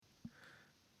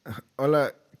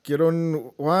Hola, quiero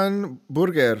un one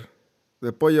burger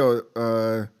de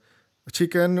pollo,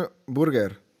 chicken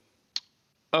burger.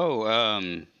 Oh,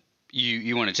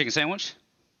 you want a chicken sandwich?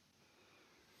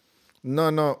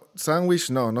 No, no, sandwich,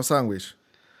 no, no sandwich.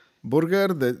 Burger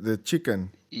de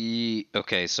chicken.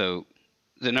 Okay, so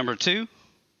the number two.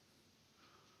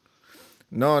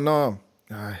 No, no.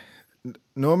 Ay,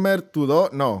 number two,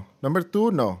 no. Number two,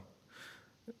 no.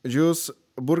 Just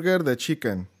burger de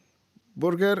chicken.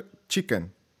 Burger,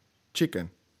 chicken. Chicken.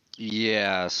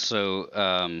 Yeah, so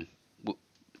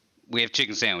we have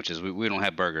chicken sandwiches. We don't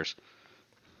have burgers.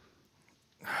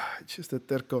 Ay, chiste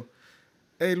terco.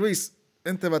 Hey, Luis,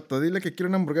 vente, vato, dile que quiero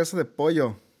una hamburguesa de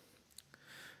pollo.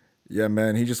 Yeah,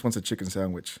 man, he just wants a chicken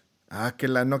sandwich. Ah, que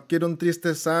la no quiero un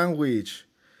triste sandwich.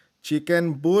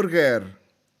 Chicken burger.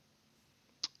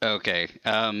 Okay.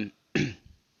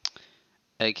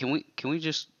 Hey, can we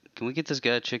get this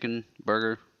guy a chicken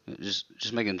burger?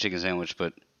 Just make him a chicken sandwich,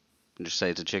 but just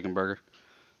say it's a chicken burger.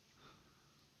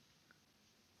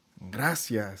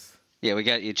 Gracias. Yeah, we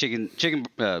got you chicken sandwich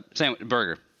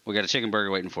burger. We got a chicken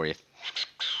burger waiting for you.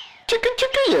 Chicken,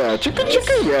 yeah. Chicken.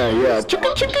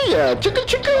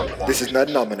 This is not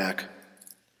an almanac.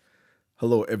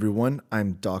 Hello, everyone.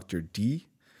 I'm Dr. D.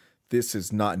 This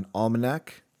is not an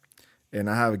almanac. And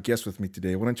I have a guest with me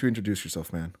today. Why don't you introduce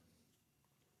yourself, man?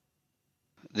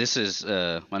 This is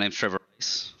my name's Trevor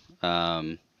Rice.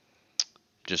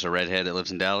 Just a redhead that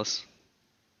lives in Dallas.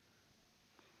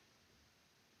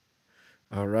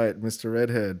 All right, Mr.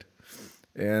 Redhead.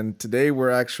 And today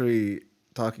we're actually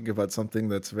talking about something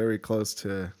that's very close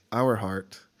to our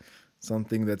heart,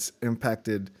 something that's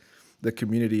impacted the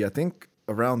community, I think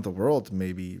around the world,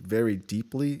 maybe very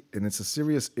deeply. And it's a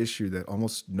serious issue that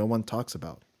almost no one talks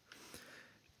about.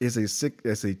 Is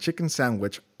a chicken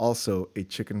sandwich also a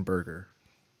chicken burger?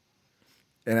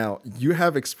 And now you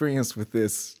have experience with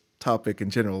this topic in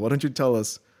general. Why don't you tell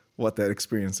us what that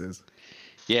experience is?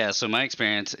 Yeah, so my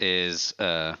experience is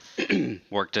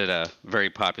worked at a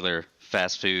very popular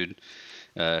fast food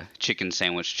chicken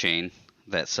sandwich chain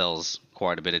that sells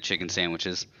quite a bit of chicken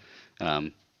sandwiches. Are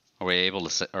we able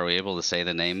to say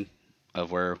the name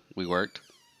of where we worked?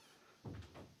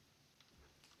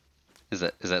 Is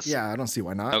that Yeah, I don't see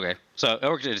why not. okay? So I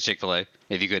worked at a Chick-fil-A.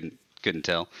 If you couldn't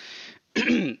tell,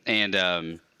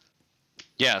 and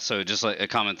yeah, so just like a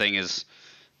common thing is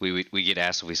we get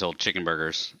asked if we sold chicken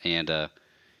burgers, and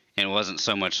it wasn't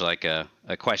so much like a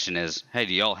question as, hey,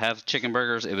 do y'all have chicken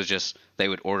burgers? It was just they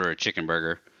would order a chicken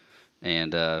burger,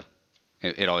 and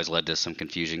it always led to some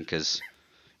confusion because,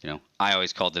 I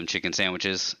always called them chicken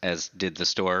sandwiches, as did the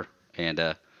store, and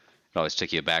it always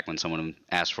took you aback when someone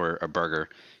asked for a burger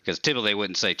because typically they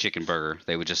wouldn't say chicken burger.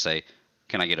 They would just say,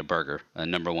 can I get a burger, a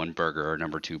number one burger or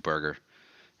number two burger?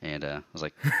 And I was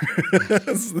like,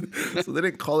 So they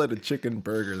didn't call it a chicken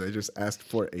burger. They just asked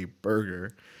for a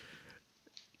burger.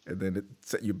 And then it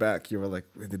set you back. You were like,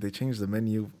 did they change the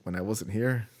menu when I wasn't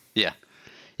here? yeah,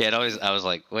 yeah. I was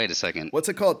like, wait a second. What's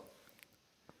it called?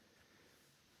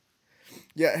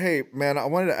 Yeah, hey, man, I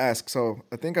wanted to ask. So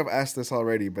I think I've asked this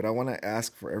already, but I want to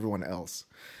ask for everyone else.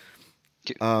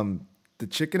 The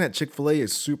chicken at Chick-fil-A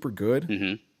is super good.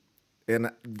 Mm-hmm.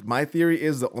 And my theory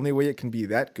is the only way it can be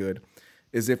that good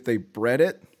is if they bread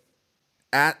it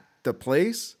at the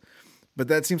place. But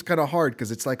that seems kind of hard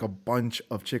because it's like a bunch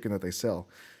of chicken that they sell.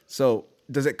 So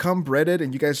does it come breaded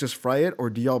and you guys just fry it, or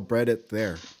do y'all bread it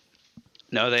there?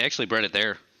 No, they actually bread it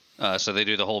there. So they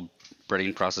do the whole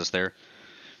breading process there.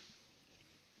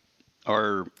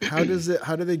 Or How do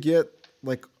they get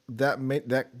like that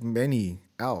many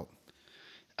out?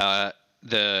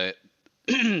 the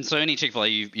so any Chick-fil-A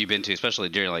you've been to, especially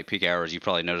during like peak hours, you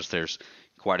probably noticed there's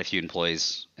quite a few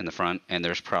employees in the front, and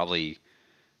there's probably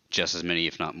just as many,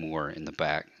 if not more, in the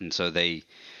back. And so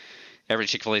every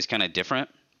Chick-fil-A is kind of different.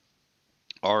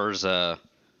 Ours,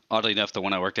 oddly enough, the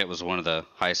one I worked at was one of the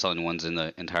highest selling ones in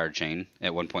the entire chain.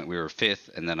 At one point, we were fifth,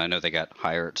 and then I know they got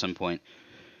higher at some point.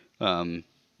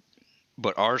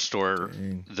 But our store,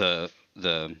 Dang.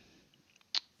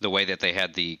 the way that they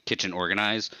had the kitchen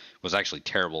organized was actually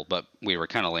terrible. But we were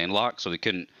kind of landlocked, so we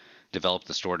couldn't develop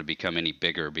the store to become any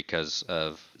bigger because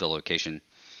of the location.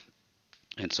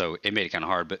 And so it made it kind of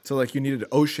hard. But So like you needed an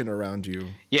ocean around you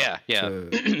yeah,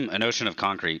 to an ocean of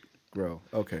concrete. grow.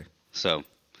 Okay. So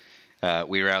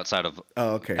we were outside of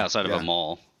Oh, okay. a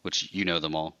mall, which you know the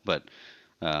mall, but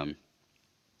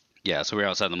yeah, so we were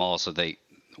outside the mall. So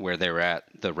where they were at,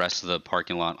 the rest of the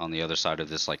parking lot on the other side of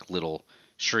this like little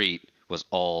street was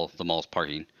all the mall's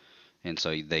parking, and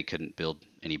so they couldn't build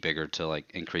any bigger to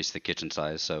like increase the kitchen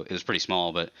size. So it was pretty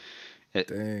small, but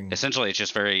Dang. essentially it's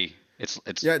just very it's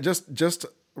Yeah, just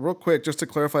real quick, just to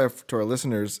clarify to our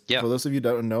listeners, Yeah. for those of you that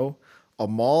don't know, a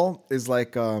mall is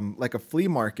like a flea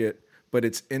market, but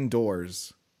it's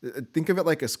indoors. Think of it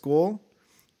like a school,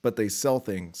 but they sell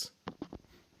things.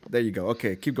 There you go.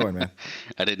 Okay, keep going, man.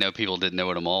 I didn't know people didn't know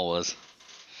what a mall was.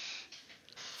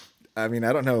 I mean,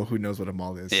 I don't know who knows what a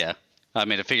mall is. Yeah. I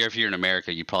mean, I figure if you're in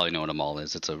America, you probably know what a mall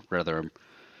is. It's a rather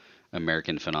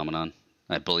American phenomenon,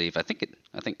 I believe. I think,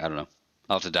 I don't know.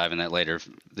 I'll have to dive in that later.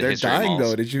 The They're history of dying malls.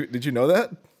 though. Did you know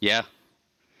that? Yeah.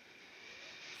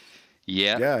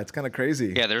 Yeah. Yeah, it's kind of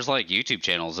crazy. Yeah, there's like YouTube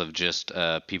channels of just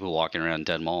people walking around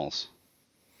dead malls.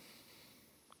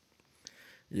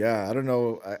 Yeah, I don't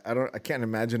know. I can't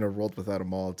imagine a world without a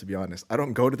mall. To be honest, I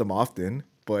don't go to them often,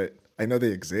 but I know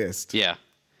they exist. Yeah.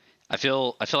 I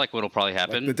feel like what'll probably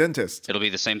happen, Like the dentist. it'll be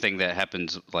the same thing that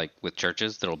happens like with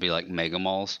churches. There'll be like mega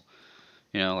malls,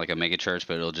 like a mega church,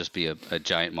 but it'll just be a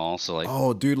giant mall. So like,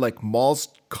 Oh, dude, like malls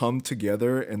come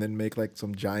together and then make like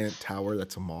some giant tower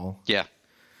that's a mall. yeah,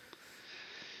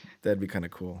 That'd be kind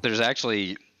of cool. there's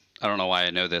actually, I don't know why I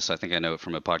know this. I think I know it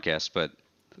from a podcast, but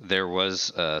there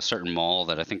was a certain mall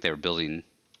that I think they were building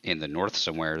in the north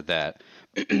somewhere that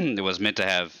it was meant to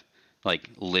have like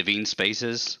living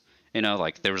spaces,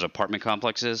 like there was apartment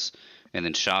complexes and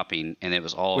then shopping, and it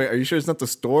was all. Wait, are you sure it's not the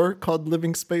store called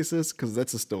Living Spaces? Because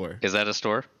that's a store. Is that a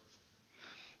store?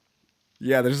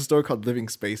 Yeah, there's a store called Living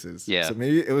Spaces. Yeah. So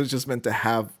maybe it was just meant to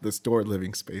have the store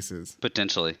Living Spaces,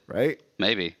 Potentially, right?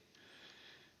 maybe.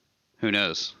 Who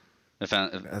knows? It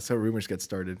That's how rumors get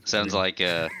started. sounds like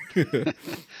it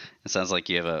sounds like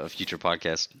you have a future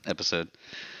podcast episode.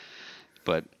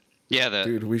 But yeah,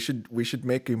 Dude, we should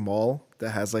make a mall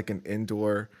that has like an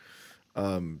indoor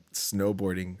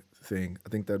snowboarding thing. I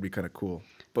think that'd be kind of cool.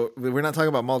 But we're not talking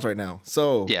about malls right now.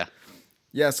 So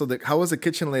yeah. So how was the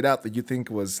kitchen laid out that you think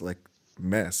was like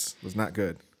mess? Was not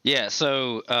good. Yeah,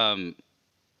 so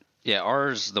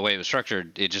ours, the way it was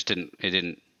structured,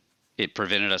 it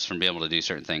prevented us from being able to do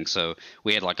certain things. So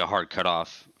we had like a hard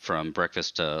cutoff from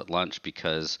breakfast to lunch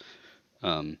because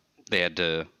they had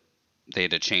to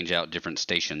change out different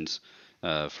stations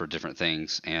for different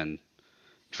things. And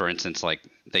for instance, like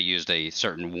they used a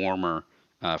certain warmer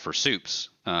for soups,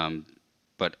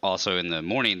 but also in the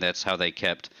morning, that's how they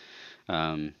kept.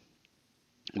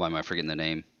 Why am I forgetting the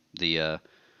name? The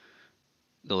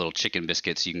little chicken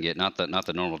biscuits you can get, not the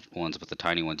normal ones, but the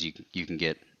tiny ones you can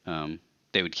get.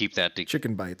 They would keep that.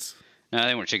 Chicken bites. No,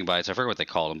 they weren't chicken bites. I forget what they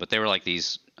called them, but they were like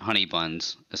these honey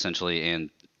buns essentially, and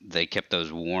they kept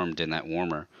those warmed in that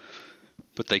warmer.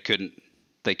 But they didn't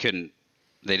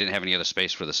have any other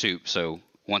space for the soup. So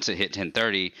once it hit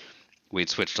 10:30, we'd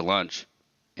switch to lunch,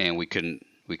 and we couldn't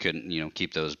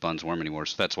keep those buns warm anymore.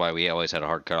 So that's why we always had a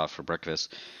hard cutoff for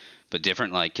breakfast. But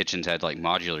different like kitchens had like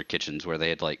modular kitchens where they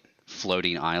had like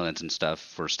floating islands and stuff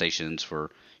for stations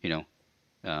for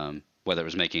whether it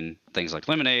was making things like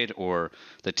lemonade or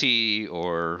the tea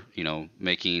or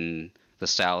making the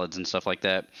salads and stuff like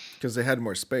that. Because they had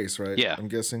more space, right? Yeah. I'm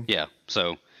guessing. Yeah.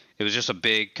 So it was just a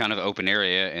big kind of open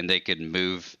area, and they could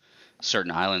move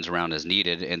certain islands around as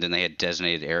needed. And then they had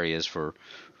designated areas for,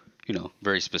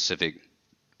 very specific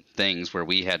things where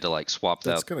we had to like swap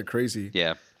That's out. kind of crazy.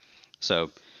 Yeah.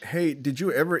 So Hey, did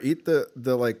you ever eat the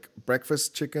like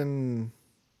breakfast chicken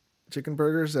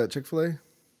burgers at Chick-fil-A?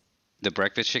 the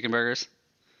breakfast chicken burgers.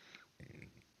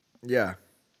 Yeah.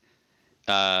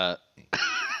 Uh,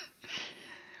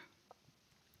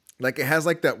 Like it has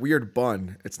like that weird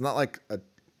bun. It's not like a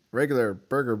regular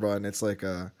burger bun. It's like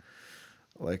a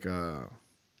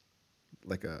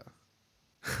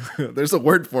there's a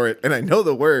word for it, and I know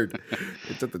the word.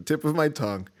 It's at the tip of my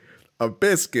tongue. A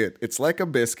biscuit. It's like a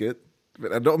biscuit,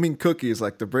 but I don't mean cookies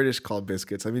like the British call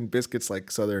biscuits. I mean biscuits like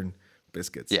Southern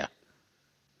biscuits. yeah.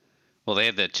 Well, they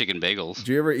had the chicken bagels. Did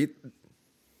you ever eat?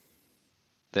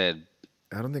 They had,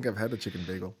 I don't think I've had a chicken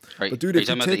bagel. Are- But dude, are if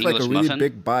you you talking about the take like a English really muffin?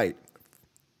 big bite,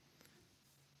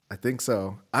 I think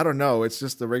so. I don't know. It's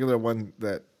just the regular one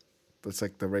that's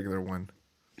like the regular one.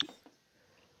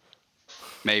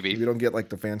 maybe. You don't get like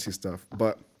the fancy stuff.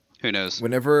 But Who knows?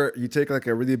 whenever you take like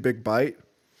a really big bite,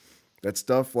 that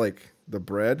stuff like the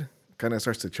bread kind of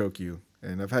starts to choke you.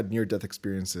 And I've had near death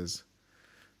experiences.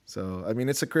 So I mean,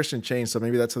 it's a Christian chain, so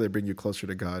maybe that's how they bring you closer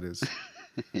to God is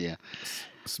Yeah.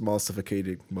 small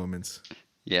suffocating moments.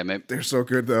 Yeah. Maybe. They're so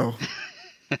good though.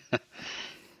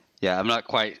 Yeah. I'm not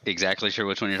quite exactly sure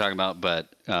which one you're talking about,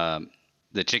 but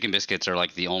the chicken biscuits are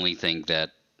like the only thing that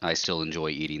I still enjoy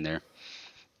eating there.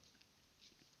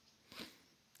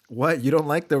 What? You don't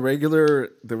like the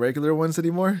regular ones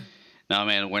anymore? No,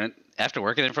 man. After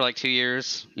working there for like 2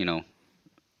 years,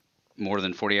 more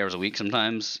than 40 hours a week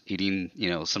sometimes,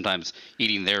 sometimes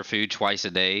eating their food twice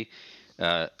a day,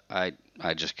 I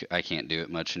can't do it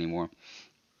much anymore.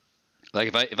 Like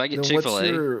if I get Then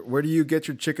Chick-fil-A, where do you get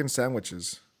your chicken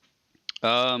sandwiches?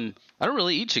 I don't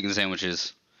really eat chicken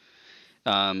sandwiches.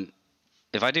 Um,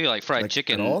 if I do like fried Like at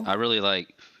chicken, all? I really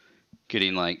like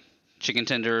getting like chicken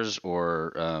tenders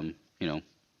or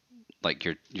like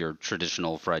your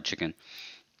traditional fried chicken.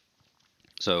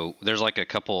 So there's like a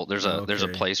couple. There's a Okay.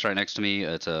 place right next to me.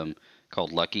 It's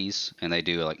called Lucky's, and they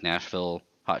do like Nashville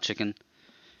hot chicken.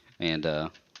 And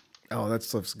Oh, that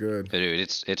stuff's good. dude,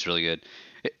 it's really good.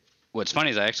 What's funny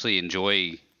is I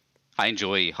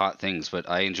enjoy hot things, but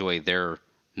I enjoy their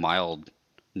mild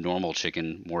normal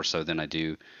chicken more so than I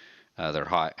do their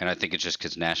hot. And I think it's just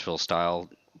because Nashville style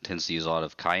tends to use a lot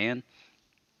of cayenne,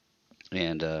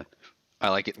 and I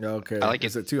like it. Okay. I like it.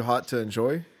 Is it too hot to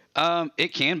enjoy?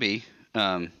 It can be.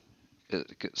 Some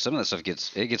of that stuff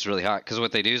gets really hot because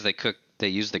what they do is they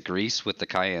use the grease with the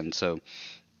cayenne, so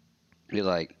it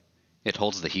like it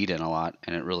holds the heat in a lot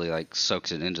and it really like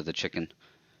soaks it into the chicken,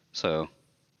 so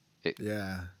it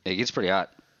Yeah. it gets pretty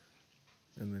hot.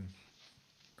 And then,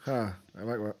 I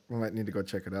might need to go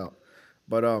check it out.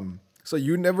 But so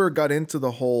you never got into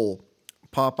the whole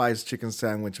Popeyes chicken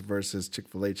sandwich versus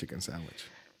Chick-fil-A chicken sandwich,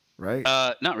 right?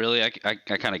 Not really. I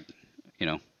kind of, you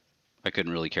know, I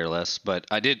couldn't really care less, but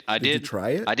I Did you did try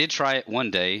it? I did try it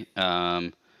one day.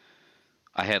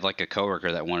 I had like a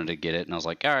coworker that wanted to get it, and I was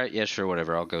like, all right, yeah, sure,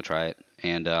 whatever, I'll go try it.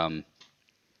 And I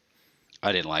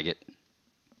didn't like it.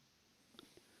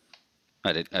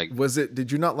 I did.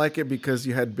 Did you not like it because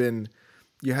you had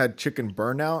chicken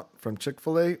burnout from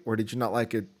Chick-fil-A, or did you not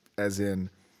like it as in,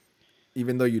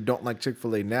 even though you don't like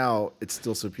Chick-fil-A now, it's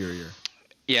still superior?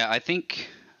 Yeah, I think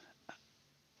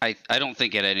I don't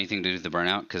think it had anything to do with the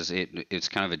burnout because it's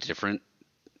kind of a different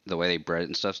the way they bread it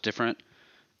and stuff's different.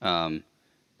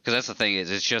 Because that's the thing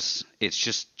is it's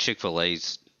just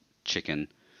Chick-fil-A's chicken.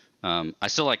 I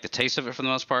still like the taste of it for the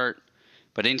most part,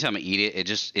 but anytime I eat it, it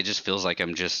just feels like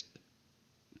I'm just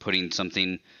putting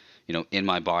something, in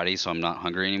my body, so I'm not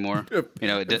hungry anymore.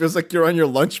 It feels like you're on your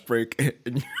lunch break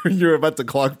and you're about to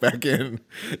clock back in,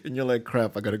 and you're like,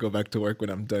 "Crap, I got to go back to work when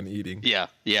I'm done eating." Yeah,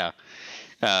 yeah.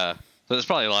 So there's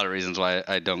probably a lot of reasons why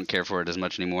I don't care for it as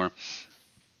much anymore.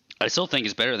 I still think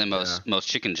it's better than most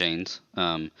chicken chains.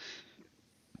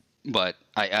 But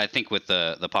I think with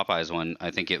the Popeyes one,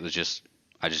 I think it was just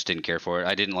I just didn't care for it.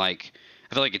 I feel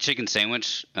like a chicken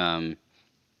sandwich. You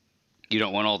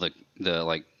don't want all the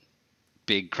like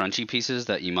big crunchy pieces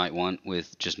that you might want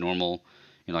with just normal,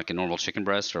 like a normal chicken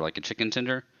breast or like a chicken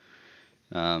tender.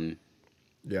 Yeah.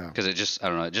 Because I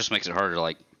don't know, it just makes it harder to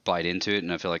like bite into it,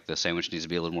 and I feel like the sandwich needs to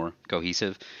be a little more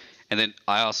cohesive. And then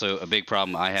a big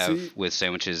problem I have with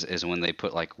sandwiches is when they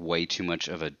put like way too much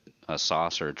of a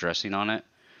sauce or a dressing on it.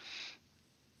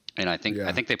 And I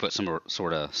think they put some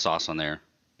sort of sauce on there,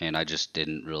 and I just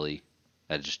didn't really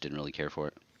care for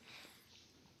it.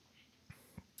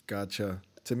 Gotcha.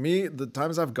 To me, the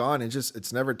times I've gone,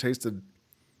 it's never tasted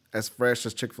as fresh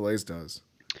as Chick-fil-A's does.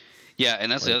 Yeah,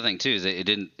 and that's the other thing too is it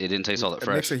didn't taste all that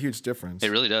fresh. It makes a huge difference. It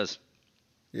really does.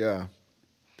 Yeah.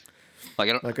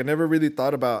 Like I never really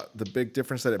thought about the big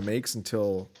difference that it makes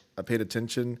until I paid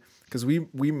attention, because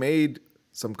we made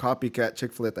some copycat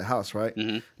Chick-fil-A at the house, right? Mm-hmm.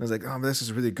 And I was like, "Oh, this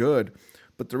is really good,"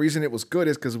 but the reason it was good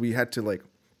is because we had to like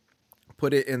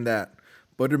put it in that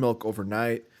buttermilk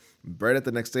overnight, bread it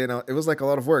the next day, and it was like a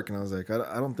lot of work. And I was like,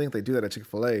 I don't think they do that at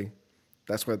Chick-fil-A.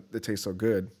 That's why it tastes so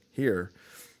good here.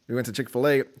 We went to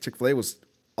Chick-fil-A. Chick-fil-A was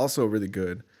also really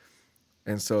good,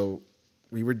 and so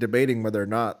we were debating whether or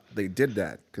not they did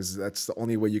that, because that's the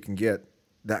only way you can get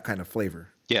that kind of flavor.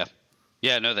 Yeah,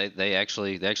 yeah. No, they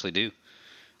actually do.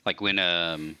 Like when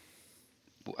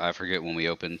I forget when we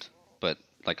opened, but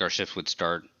like our shift would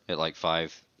start at like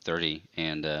 5:30,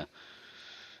 and a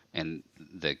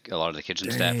lot of the kitchen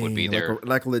staff would be there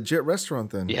like a legit restaurant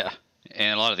then. Yeah,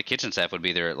 and a lot of the kitchen staff would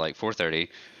be there at like 4:30,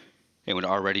 and would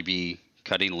already be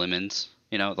cutting lemons.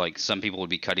 Like some people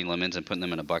would be cutting lemons and putting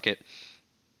them in a bucket,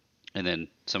 and then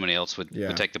somebody else would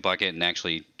take the bucket and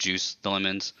actually juice the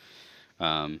lemons,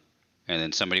 and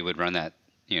then somebody would run that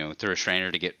through a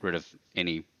strainer to get rid of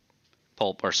any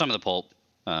pulp or some of the pulp,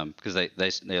 because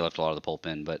they left a lot of the pulp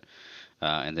in, but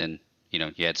and then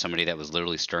you had somebody that was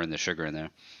literally stirring the sugar in there.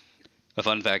 A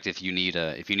fun fact: if you need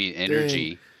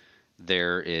energy,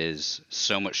 there is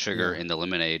so much sugar in the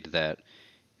lemonade that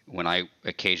when I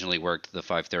occasionally worked the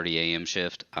 5:30 a.m.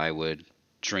 shift, I would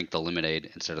drink the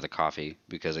lemonade instead of the coffee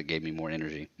because it gave me more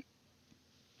energy.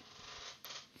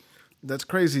 That's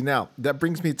crazy. Now that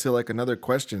brings me to like another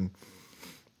question.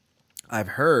 I've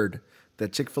heard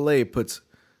that Chick-fil-A puts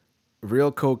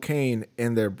real cocaine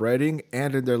in their breading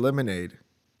and in their lemonade.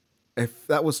 If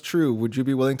that was true, would you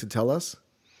be willing to tell us?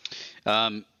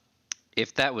 Um,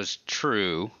 if that was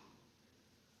true,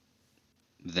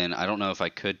 then I don't know if I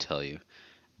could tell you,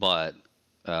 but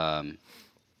um,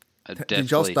 I Did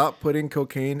y'all definitely. stop putting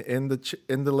cocaine in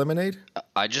the lemonade?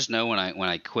 I just know when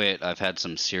I quit, I've had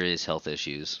some serious health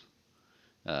issues.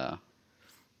 Uh,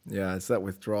 Yeah, it's that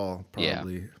withdrawal yeah,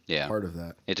 probably yeah. part of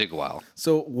that. It took a while.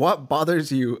 So, what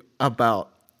bothers you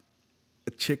about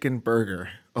a chicken burger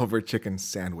over chicken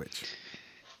sandwich?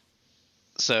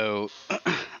 So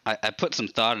I put some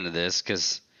thought into this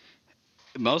because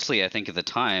mostly I think at the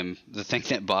time the thing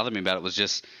that bothered me about it was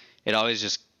just it always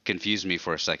just confused me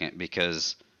for a second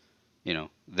because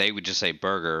they would just say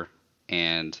burger,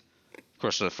 and of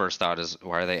course the first thought is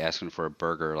why are they asking for a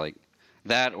burger like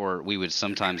that? Or we would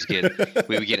sometimes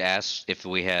get asked if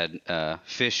we had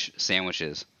fish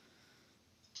sandwiches,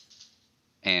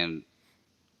 and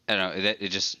I don't know that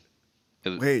it,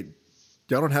 Wait,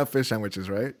 y'all don't have fish sandwiches,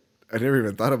 right? I never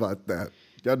even thought about that.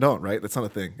 Y'all don't, right? That's not a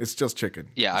thing. It's just chicken.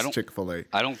 yeah, It's Chick-fil-A.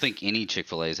 I don't think any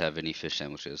Chick-fil-A's have any fish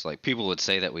sandwiches. Like people would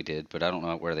say that we did, but I don't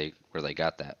know where they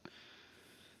got that.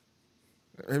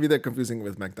 Maybe they're confusing it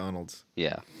with McDonald's.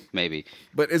 Yeah, maybe.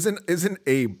 But isn't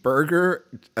a burger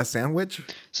a sandwich?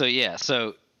 So yeah,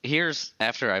 so here's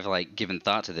after I've like given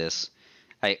thought to this,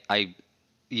 I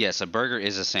yes, a burger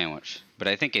is a sandwich, but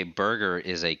I think a burger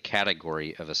is a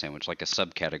category of a sandwich, like a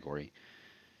subcategory.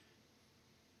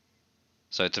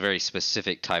 So it's a very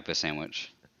specific type of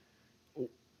sandwich.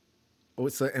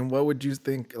 And what would you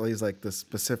think is like the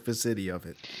specificity of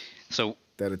it So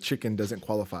that a chicken doesn't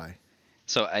qualify?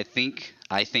 so I think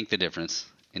the difference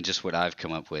in just what I've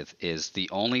come up with is the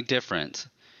only difference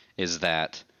is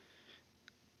that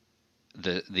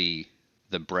the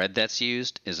bread that's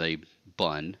used is a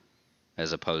bun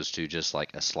as opposed to just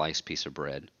like a sliced piece of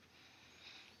bread.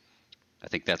 I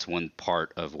think that's one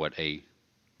part of what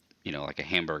like a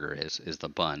hamburger is the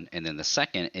bun. And then the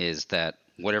second is that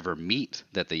whatever meat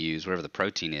that they use, whatever the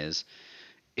protein is,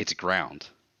 it's ground.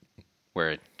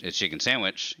 Where a chicken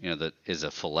sandwich, that is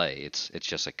a fillet. It's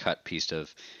just a cut piece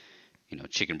of,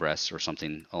 chicken breasts or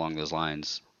something along those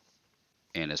lines,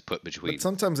 and is put between. But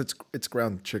sometimes it's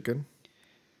ground chicken.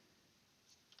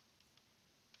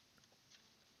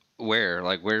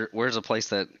 Where's a place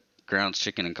that grounds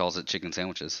chicken and calls it chicken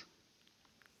sandwiches?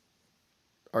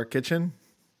 Our kitchen,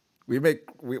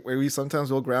 we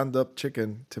sometimes will ground up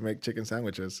chicken to make chicken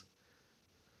sandwiches.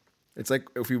 It's like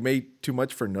if we made too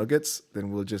much for nuggets,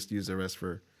 then we'll just use the rest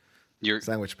for Your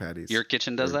sandwich patties. your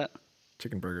kitchen does or that?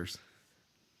 chicken burgers.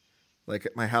 Like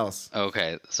at my house.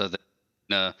 Okay, so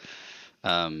the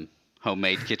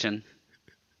homemade kitchen.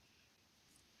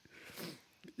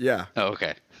 Yeah. Oh,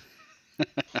 okay.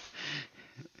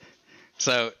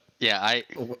 So yeah,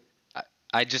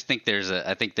 I just think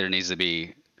I think there needs to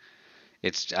be.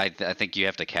 I think you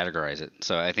have to categorize it.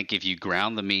 So I think if you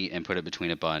ground the meat and put it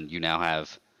between a bun, you now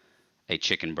have a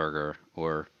chicken burger,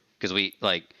 or because we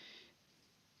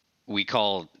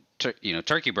call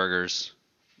turkey burgers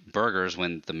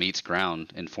when the meat's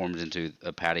ground and formed into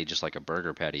a patty just like a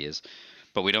burger patty is,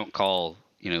 but we don't call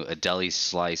a deli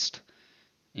sliced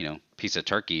piece of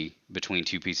turkey between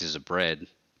two pieces of bread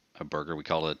a burger. We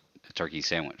call it a turkey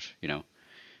sandwich.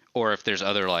 Or if there's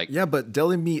other like Yeah, but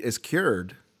deli meat is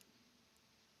cured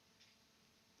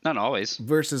not always.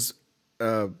 versus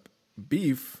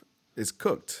beef is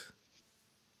cooked,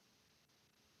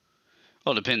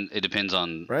 Well, it depends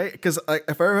on. right? Because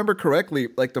if I remember correctly,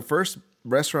 like the first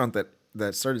restaurant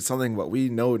that started selling what we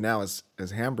know now as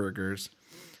hamburgers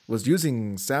was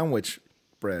using sandwich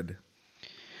bread.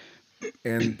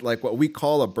 And like what we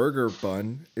call a burger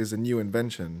bun is a new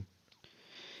invention.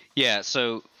 Yeah,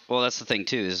 so well, that's the thing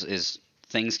too is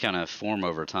things kind of form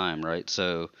over time, right?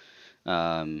 So,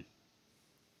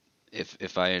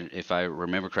 if I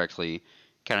remember correctly,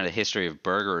 kind of the history of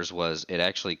burgers was it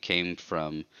actually came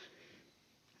from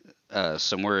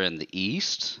somewhere in the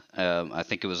east. I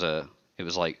think it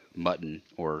was like mutton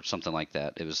or something like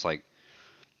that. It was like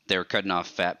they were cutting off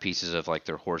fat pieces of like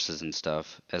their horses and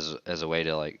stuff as a way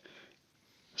to like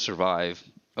survive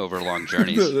over long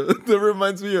journeys. That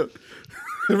reminds me of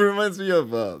it reminds me of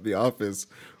The Office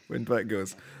when Dwight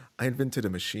goes, "I invented a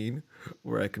machine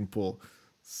where I can pull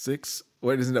six.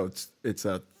 What is it? No, it's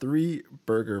 3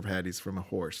 burger patties from a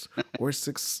horse, or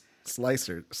 6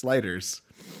 sliders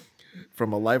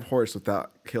from a live horse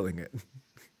without killing it."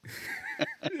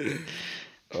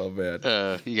 Oh man!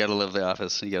 You gotta live the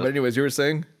office. But anyways, you were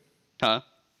saying, Huh?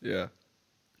 yeah,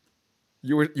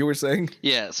 you were saying,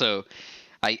 Yeah. So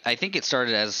I think it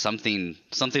started as something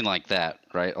like that,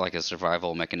 right? Like a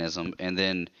survival mechanism, and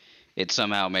then it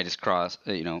somehow made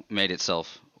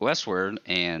itself westward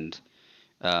and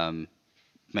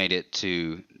made it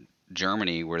to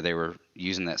Germany where they were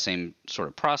using that same sort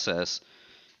of process,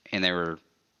 and they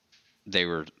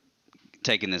were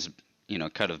taking this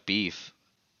cut of beef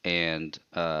and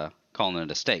calling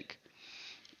it a steak,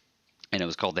 and it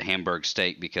was called the Hamburg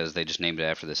steak because they just named it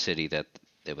after the city that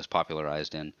it was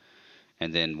popularized in.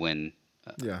 And then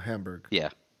Hamburg. yeah,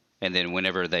 and then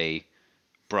whenever they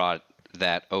brought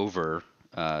that over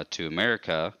to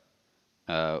America,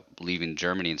 leaving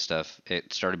Germany and stuff,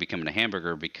 it started becoming a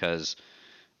hamburger because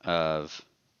of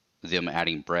them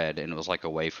adding bread, and it was like a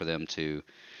way for them to,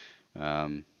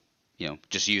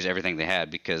 just use everything they had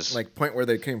because Like point where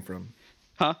they came from.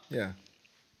 huh? Yeah.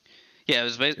 Yeah, It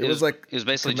was like it was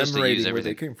basically just to use commemorating where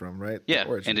everything. they came from, right? Yeah, The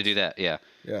origins. and to do that, yeah.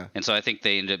 Yeah. And so I think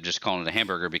they ended up just calling it a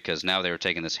hamburger because now they were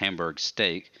taking this Hamburg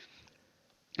steak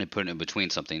and putting it between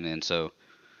something, and so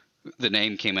the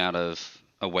name came out of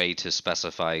a way to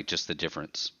specify just the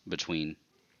difference between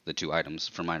the two items,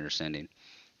 from my understanding.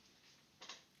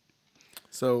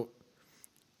 So,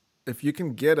 if you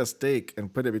can get a steak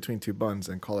and put it between two buns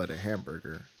and call it a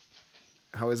hamburger,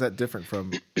 how is that different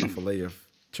from a fillet of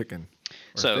chicken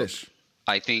or So fish?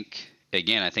 I think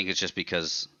it's just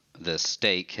because the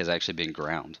steak has actually been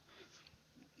ground.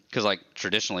 Because like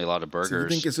traditionally, a lot of burgers. So you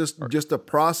think it's just the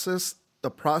process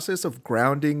of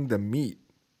grounding the meat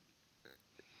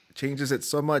changes it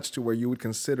so much to where you would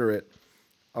consider it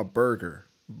a burger.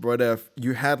 But if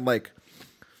you had like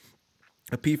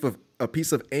a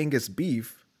piece of Angus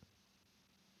beef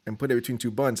and put it between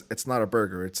two buns, it's not a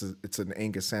burger. It's an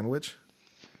Angus sandwich.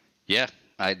 Yeah,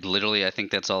 I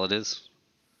think that's all it is.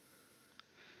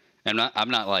 I'm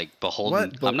not like beholden.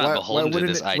 What? But I'm not why beholden to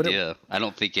wouldn't this it- would it- idea. I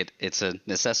don't think it's a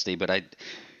necessity, but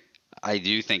I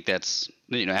do think that's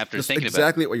after That's thinking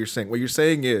exactly what you're saying. What you're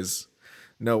saying is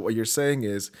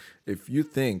if you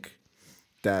think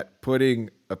that putting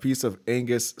a piece of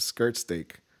Angus skirt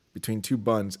steak between two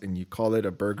buns and you call it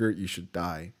a burger, you should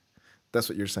die. That's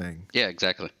what you're saying. Yeah,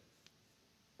 exactly.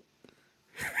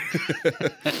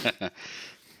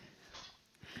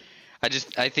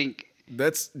 I think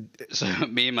That's so.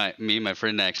 Me and my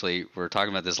friend actually were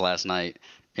talking about this last night,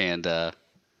 and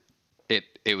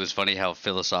it was funny how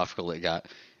philosophical it got.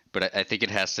 But I think it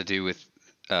has to do with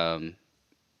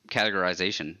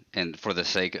categorization, and for the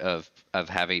sake of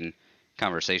having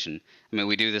conversation. I mean,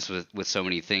 we do this with so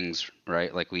many things,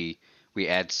 right? Like we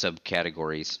add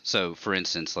subcategories. So, for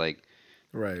instance, like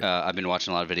right. I've been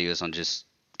watching a lot of videos on just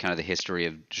kind of the history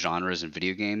of genres in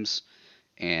video games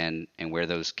and where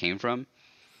those came from.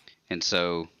 And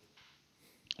so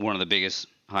one of the biggest,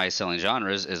 highest selling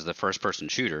genres is the first person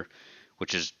shooter,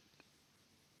 which is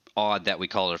odd that we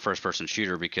call it a first person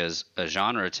shooter because a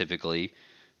genre typically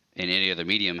in any other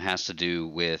medium has to do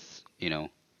with,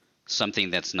 something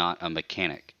that's not a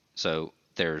mechanic. So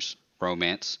there's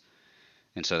romance,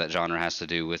 and so that genre has to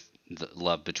do with the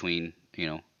love between,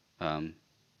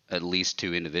 at least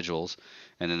two individuals.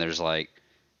 And then there's like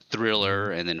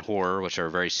thriller and then horror, which are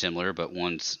very similar, but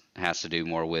one has to do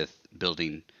more with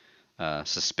building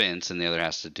suspense and the other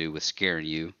has to do with scaring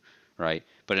you, right?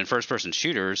 But in first person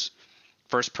shooters,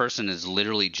 first person is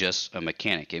literally just a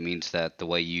mechanic. It means that the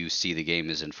way you see the game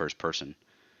is in first person.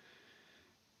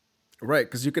 Right,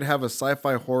 because you could have a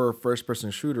sci-fi horror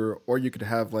first-person shooter, or you could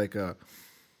have like a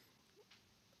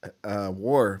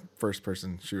war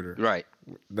first-person shooter. Right.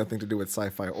 Nothing to do with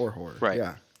sci-fi or horror. Right.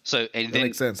 Yeah. So and That then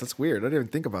makes sense. That's weird. I didn't even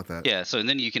think about that. yeah, so and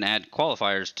then you can add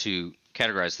qualifiers to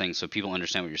categorize things so people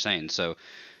understand what you're saying. So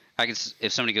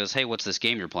if somebody goes, "Hey, what's this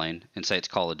game you're playing?" and say it's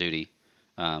Call of Duty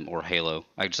or Halo,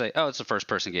 I could say, "Oh, it's a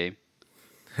first-person game."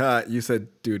 You said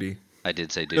duty. I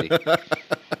did say duty.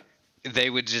 They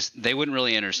wouldn't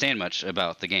really understand much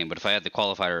about the game. But if I had the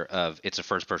qualifier of it's a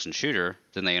first person shooter,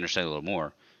 then they understand a little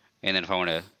more. And then if I want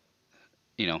to,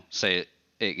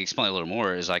 explain a little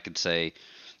more, is I could say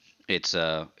it's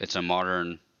a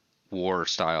modern war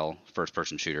style first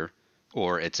person shooter,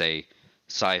 or it's a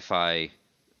sci-fi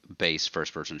based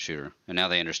first person shooter. And now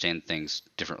they understand things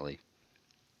differently.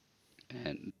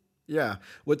 And Yeah.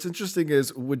 What's interesting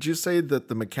is, would you say that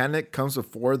the mechanic comes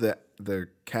before the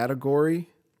category,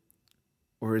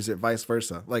 or is it vice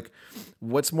versa? Like,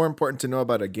 what's more important to know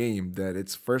about a game, that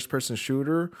it's first person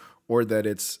shooter or that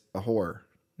it's a horror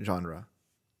genre?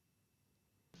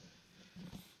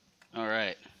 all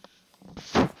right,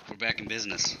 we're back in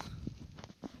business.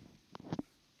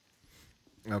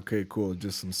 Okay, cool.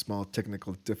 Just some small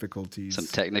technical difficulties. Some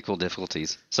technical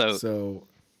difficulties. So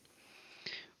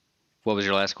what was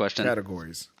your last question?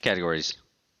 Categories.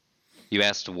 You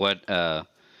asked what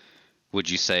would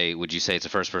you say it's a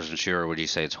first person shooter, or would you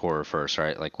say it's horror first,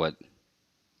 right? Like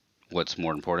what's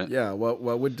more important? Yeah, what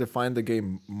would define the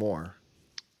game more?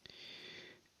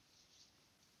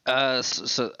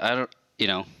 So I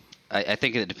don't, I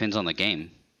think it depends on the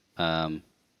game. Um,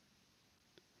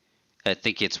 I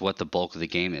think it's what the bulk of the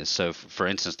game is. So, for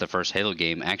instance, the first Halo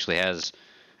game actually has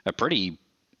a pretty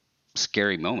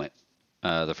scary moment.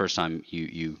 The first time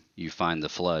you find the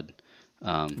flood.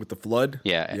 With the flood.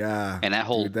 Yeah, Yeah, and that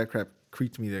whole dude, that crap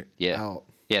creeped me there yeah out.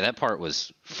 yeah that part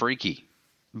was freaky,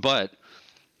 but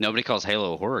nobody calls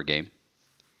Halo a horror game.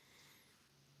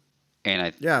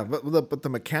 And Yeah, but the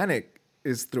mechanic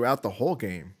is throughout the whole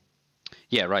game.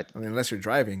 yeah, right. I mean, unless you're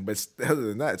driving, but other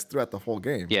than that, it's throughout the whole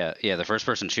game. Yeah, the first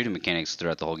person shooting mechanics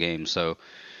throughout the whole game. So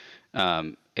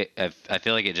I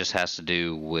feel like it just has to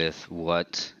do with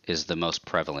what is the most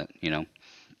prevalent,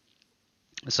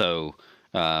 So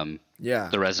Yeah,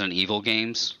 the Resident Evil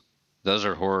games, those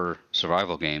are horror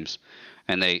survival games,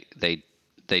 and they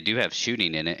do have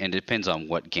shooting in it, and it depends on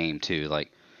what game too.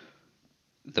 Like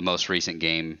the most recent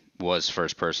game was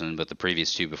first person, but the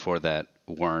previous two before that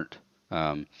weren't.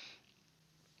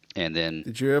 And then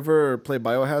did you ever play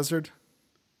Biohazard?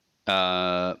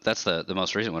 that's the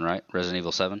most recent one, right? Resident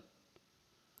Evil 7.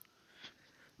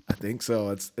 I think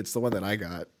so. It's the one that I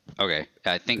got. Okay,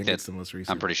 I think It's the most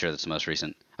recent. I'm pretty sure that's the most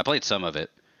recent. I played some of it.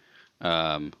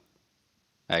 I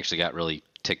actually got really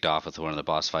ticked off with one of the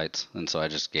boss fights, and so I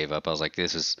just gave up. I was like,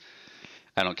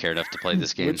 I don't care enough to play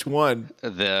this game. Which one?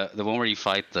 The one where you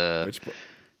fight the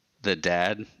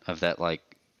dad of that, like,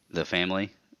 the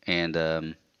family,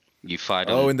 and you fight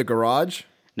him. Oh, in the garage?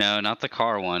 No, not the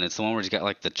car one. It's the one where he's got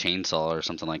like the chainsaw or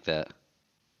something like that.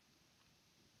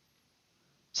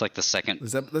 It's like the second.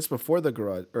 That's before the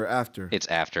garage or after? It's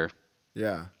after.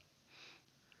 Yeah.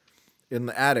 In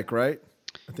the attic, right?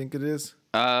 I think it is.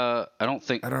 I don't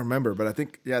think. I don't remember, but I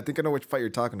think I know which fight you're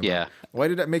talking about. Yeah. Why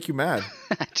did that make you mad?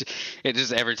 It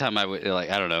just every time I would, like,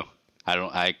 I don't know.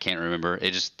 I can't remember.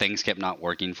 It just, things kept not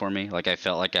working for me. Like I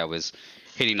felt like I was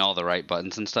hitting all the right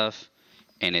buttons and stuff,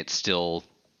 and it still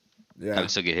I Yeah.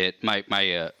 would still get hit. My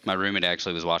roommate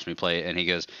actually was watching me play it, and he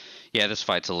goes, "Yeah, this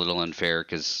fight's a little unfair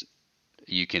because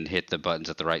you can hit the buttons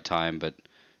at the right time, but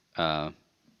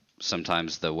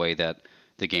sometimes the way that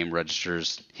the game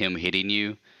registers him hitting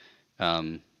you,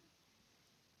 um,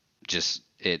 just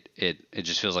it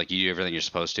just feels like you do everything you're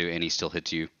supposed to, and he still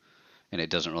hits you, and it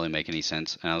doesn't really make any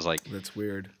sense." And I was like, That's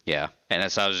weird. "Yeah," and I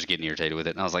was just getting irritated with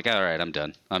it, and I was like, "All right, I'm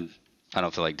done. I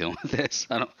don't feel like dealing with this.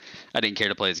 I didn't care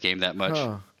to play this game that much."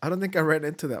 Huh. I don't think I ran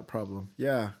into that problem.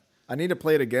 Yeah. I need to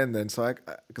play it again then,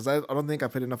 because I don't think I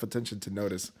paid enough attention to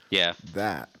notice Yeah,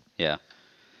 that. yeah.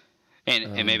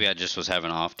 And maybe I just was having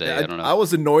an off day. Yeah, I don't know. I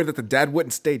was annoyed that the dad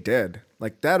wouldn't stay dead.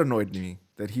 Like that annoyed me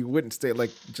that he wouldn't stay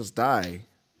like just die.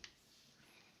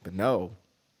 But no.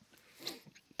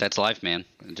 That's life, man.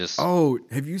 Just Oh,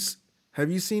 have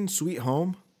you seen Sweet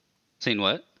Home? seen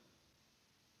what?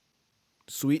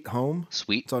 Sweet Home?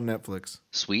 Sweet It's on Netflix.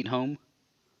 Sweet Home?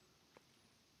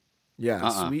 Yeah,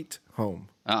 Uh-uh. Sweet Home.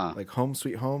 Like Home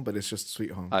Sweet Home, but it's just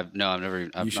Sweet Home. I've never.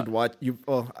 You should watch.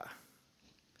 Well,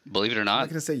 Believe it or I'm not, not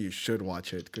gonna say you should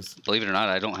watch it because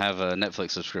I don't have a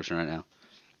Netflix subscription right now.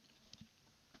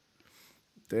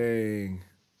 dang.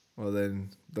 Well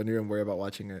then, don't even worry about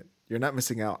watching it. You're not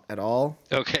missing out at all.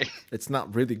 Okay. It's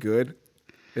not really good.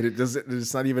 It doesn't.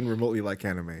 It's not even remotely like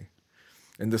anime,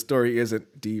 and the story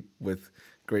isn't deep with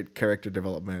great character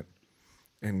development,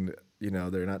 and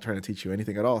they're not trying to teach you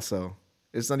anything at all. So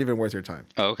it's not even worth your time.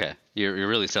 Oh, okay. You're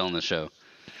really selling the show.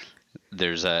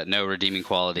 There's no redeeming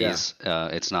qualities.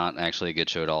 It's not actually a good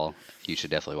show at all. You should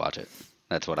definitely watch it.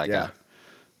 That's what I Yeah, got.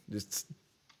 just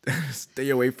stay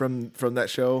away from that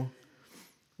show.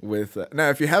 With now,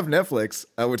 if you have Netflix,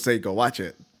 I would say go watch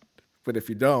it. But if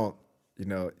you don't,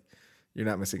 you're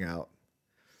not missing out.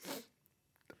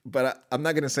 But I'm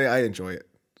not gonna say I enjoy it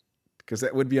because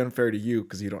that would be unfair to you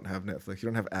because you don't have Netflix. You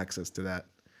don't have access to that.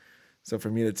 So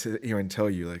for me to sit here and tell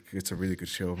you like it's a really good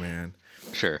show, man.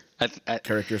 Sure.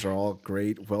 Characters are all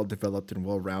great, well developed, and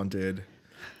well rounded.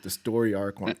 The story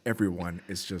arc on everyone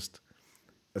is just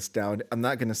astounding. I'm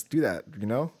not gonna do that,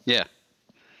 Yeah.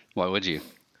 Why would you?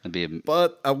 That'd be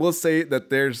But I will say that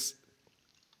there's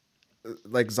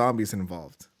like zombies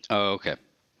involved. Oh, okay.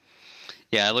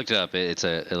 Yeah, I looked it up. It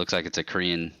looks like it's a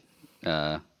Korean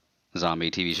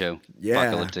zombie TV show. Yeah.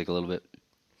 Apocalyptic a little bit.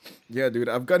 Yeah, dude,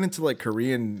 I've gotten into like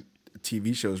Korean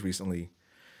TV shows recently.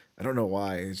 I don't know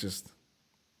why. It's just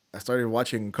I started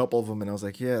watching a couple of them and I was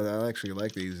like, yeah, I actually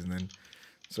like these, and then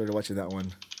started watching that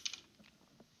one.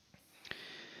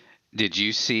 Did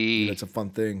you see? It's a fun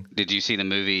thing. Did you see the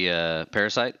movie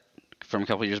Parasite from a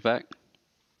couple years back?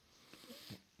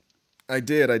 I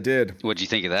did. What'd you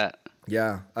think of that?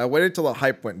 Yeah, I waited till the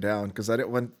hype went down because I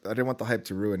didn't want the hype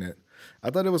to ruin it. I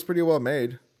thought it was pretty well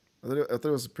made. I thought it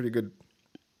was a pretty good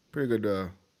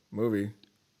movie.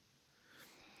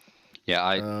 Yeah,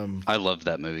 Um, I loved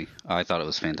that movie. I thought it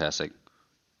was fantastic.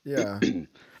 yeah,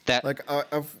 That like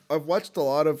I've watched a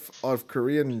lot of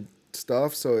Korean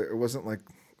stuff, so it wasn't like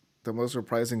the most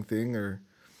surprising thing, or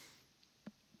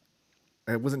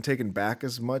it wasn't taken back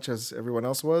as much as everyone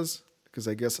else was, because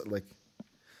I guess like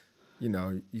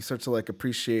you start to like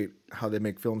appreciate how they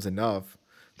make films enough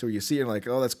to where you see it and like,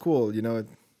 oh, that's cool,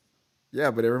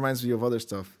 yeah, but it reminds you of other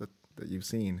stuff that you've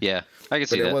seen. yeah, I can But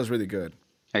see it that. was really good.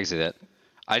 I can see that.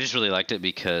 I just really liked it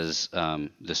because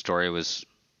the story was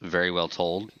very well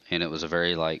told, and it was a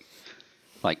very like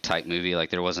tight movie. Like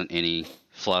there wasn't any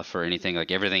fluff or anything.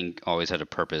 Like everything always had a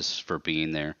purpose for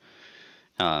being there.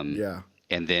 Yeah.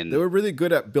 And They then were really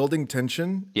good at building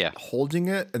tension, yeah, holding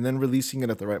it, and then releasing it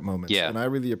at the right moments. yeah, And I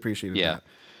really appreciated yeah. that.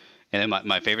 And then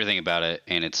my favorite thing about it,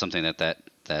 and it's something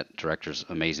that director's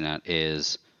amazing at,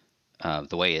 is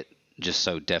the way it just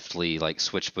so deftly like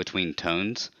switched between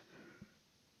tones.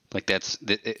 Like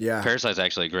Yeah. Parasite's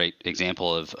actually a great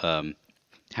example of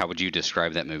how would you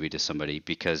describe that movie to somebody,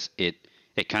 because it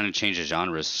kind of changes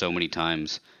genres so many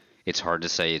times. It's hard to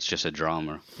say it's just a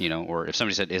drama, or if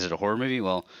somebody said, is it a horror movie?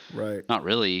 Well, Right. not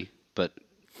really, but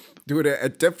Dude,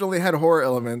 it definitely had horror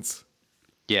elements.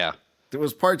 yeah, There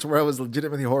was parts where I was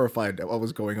legitimately horrified at what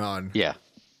was going on. yeah,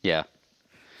 yeah,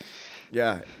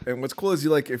 Yeah. And what's cool is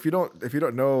you like if you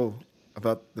don't know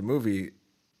about the movie,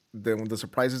 then the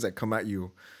surprises that come at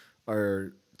you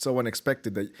are so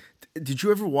unexpected that did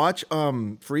you ever watch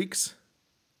Freaks?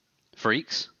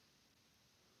 Freaks?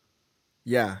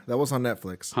 Yeah, that was on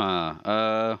Netflix.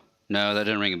 Huh. No, that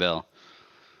didn't ring a bell.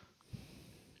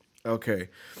 Okay,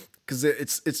 because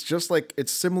it's just like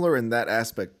it's similar in that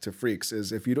aspect to Freaks.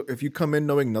 Is if you come in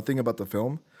knowing nothing about the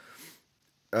film,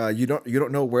 you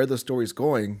don't know where the story's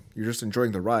going. You're just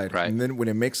enjoying the ride, Right. and then when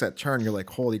it makes that turn, you're like,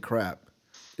 holy crap!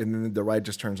 And then the ride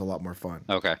just turns a lot more fun.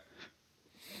 Okay.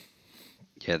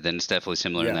 Yeah, then it's definitely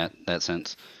similar in Yeah. that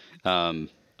sense.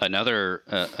 Another,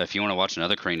 if you want to watch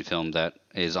another Korean film that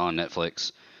is on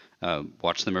Netflix,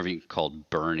 watch the movie called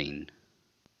Burning.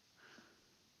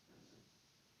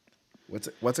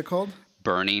 What's it called?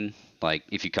 Burning, like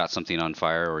if you caught something on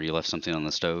fire or you left something on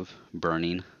the stove.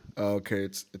 Burning. Oh, okay,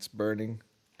 it's burning.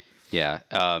 Yeah,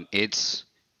 it's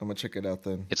I'm gonna check it out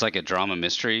then. it's like a drama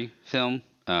mystery film.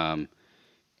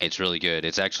 It's really good.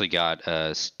 It's actually got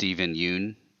Steven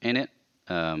Yeun in it.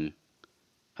 Um,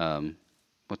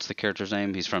 what's the character's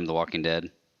name? He's from The Walking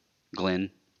Dead.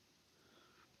 Glenn.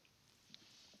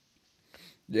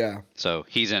 Yeah, So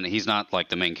he's in. He's not like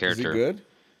the main is he character, good?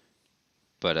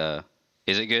 but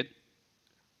is it good?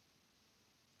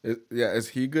 Yeah, is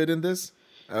he good in this?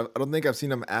 I don't think I've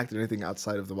seen him act in anything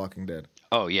outside of The Walking Dead.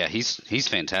 Oh yeah, he's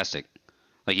fantastic.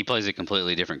 Like he plays a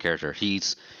completely different character.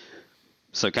 He's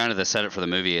so kind of the setup for the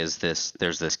movie is this.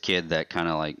 There's this kid that kind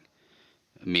of like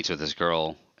meets with this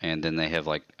girl, and then they have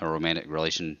like a romantic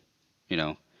relation, you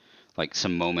know, like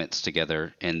some moments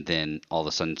together, and then all of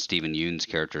a sudden Steven Yeun's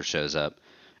character shows up,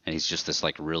 and he's just this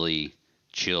like really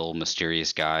chill,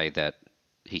 mysterious guy that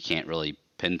he can't really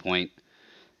pinpoint,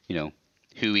 you know,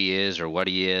 who he is or what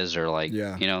he is or like,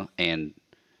 Yeah. and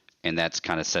that's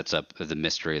kind of sets up the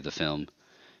mystery of the film,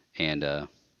 and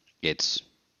it's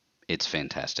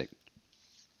fantastic.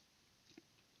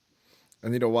 I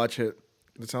need to watch it.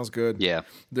 It sounds good. Yeah,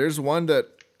 There's one that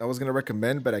I was gonna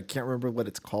recommend, but I can't remember what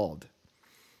it's called.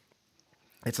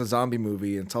 It's a zombie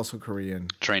movie, and it's also Korean.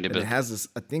 Train to And it has this.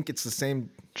 I think it's the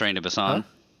same. Train to Busan. Huh?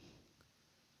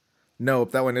 No,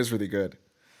 that one is really good.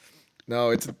 No,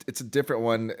 it's a different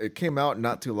one. It came out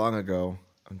not too long ago.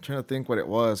 I'm trying to think what it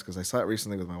was because I saw it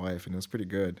recently with my wife, and it was pretty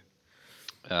good.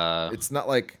 It's not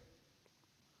like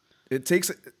it takes.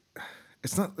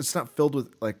 It's not filled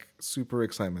with like super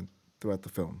excitement throughout the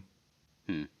film,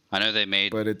 I know they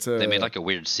made but it's they made like a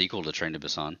weird sequel to Train to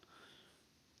Busan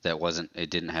that wasn't. It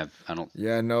didn't have. I don't.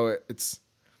 yeah, no,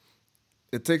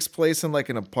 it takes place in like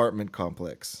an apartment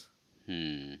complex,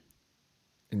 Hmm.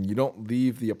 and you don't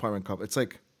leave the apartment complex.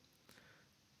 It's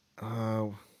uh,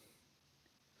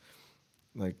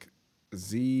 like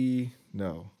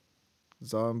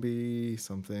zombie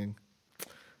something.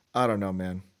 I don't know,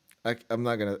 man. I'm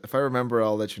not gonna. If I remember,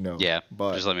 I'll let you know. Yeah,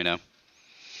 but just let me know.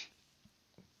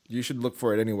 you should look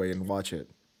for it anyway and watch it.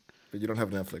 But you don't have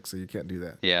Netflix, so you can't do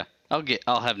that. Yeah,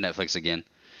 I'll have Netflix again.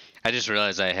 I just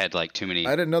realized I had like too many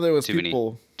I didn't know there was too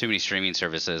people. many streaming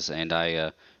services, and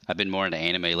I've been more into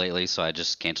anime lately, so I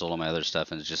just canceled all my other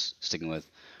stuff and is just sticking with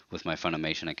my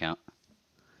Funimation account.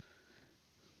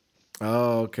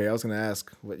 Oh, okay. I was gonna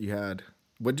ask what you had.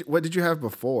 What did you have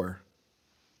before?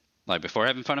 Like before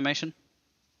having Funimation,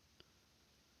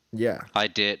 Yeah. I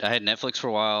had Netflix for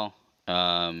a while,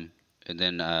 and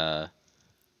then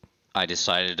I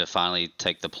decided to finally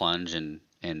take the plunge and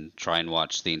try and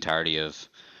watch the entirety of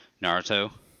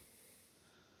Naruto.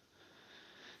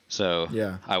 So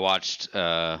Yeah. I watched.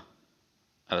 I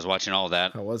was watching all of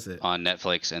that How was it? on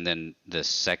Netflix, and then the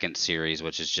second series,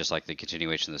 which is just like the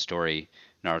continuation of the story,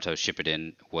 Naruto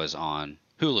Shippuden, was on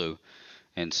Hulu,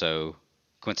 and so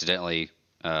coincidentally,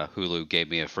 Hulu gave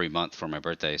me a free month for my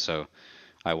birthday, so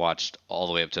I watched all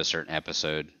the way up to a certain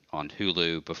episode on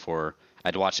Hulu before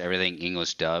I'd watched everything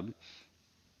English dub,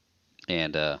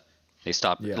 and they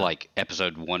stopped Yeah. like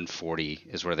episode 140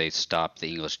 is where they stopped the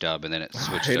English dub, and then it I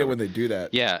switched hate over. it when they do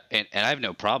that. Yeah, and I have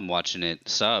no problem watching it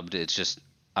subbed. It's just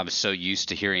I'm so used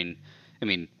to hearing. I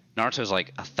mean, Naruto's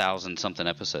like 1,000 something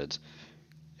episodes,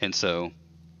 and so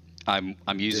I'm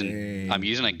using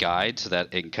Dang. a guide so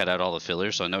that it can cut out all the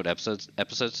fillers, so I know what episodes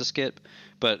to skip.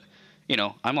 But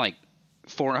I'm like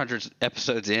 400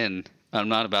 episodes in. I'm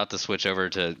not about to switch over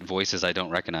to voices I don't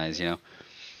recognize.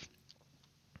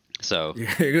 So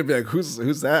You're gonna be like,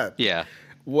 who's that? yeah,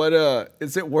 What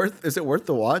is it worth? Is it worth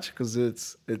the watch? Because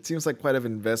it seems like quite an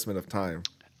investment of time.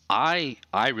 I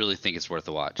really think it's worth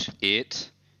a watch. It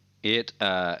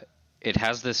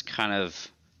has this kind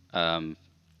of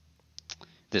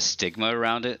this stigma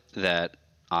around it that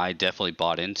I definitely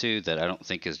bought into that I don't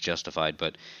think is justified,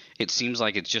 but it seems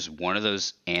like it's just one of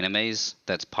those animes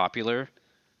that's popular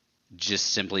just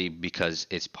simply because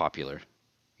it's popular,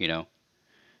 you know?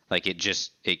 Like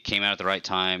it came out at the right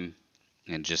time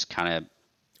and just kind of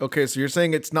Okay, so you're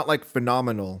saying it's not like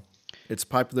phenomenal. It's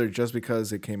popular just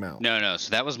because it came out. no,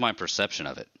 so that was my perception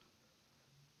of it.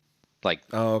 Like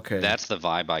Oh, okay. that's the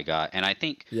vibe I got. And I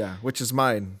think Yeah, which is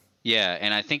mine. yeah,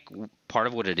 and I think part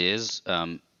of what it is,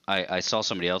 I saw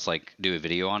somebody else like do a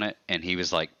video on it, and he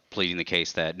was like pleading the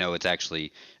case that no, it's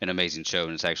actually an amazing show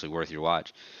and it's actually worth your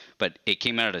watch. But it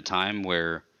came out at a time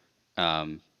where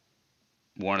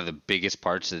one of the biggest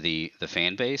parts of the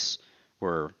fan base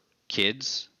were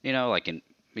kids, like in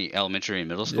the elementary and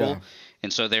middle school, Yeah.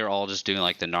 and so they were all just doing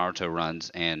like the Naruto runs,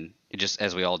 and it just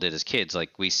as we all did as kids,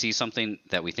 like we see something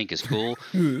that we think is cool,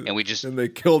 and we just And they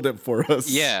killed it for us.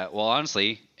 yeah, well,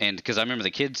 honestly, and because I remember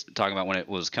the kids talking about when it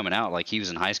was coming out, like he was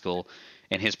in high school,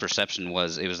 and his perception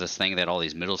was it was this thing that all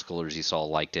these middle schoolers he saw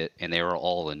liked it, and they were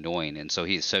all annoying, and so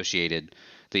he associated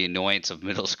the annoyance of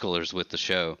middle schoolers with the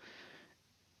show,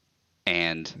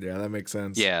 and Yeah, that makes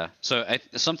sense. yeah, so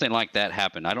something like that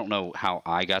happened. I don't know how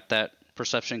I got that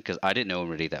perception because I didn't know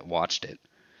anybody that watched it.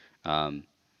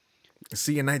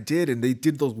 See, and I did, and they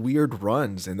did those weird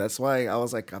runs, and that's why I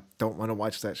was like, I don't want to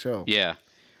watch that show. Yeah,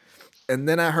 And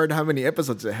then I heard how many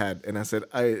episodes it had, and I said,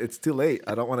 it's too late.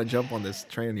 I don't want to jump on this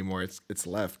train anymore. It's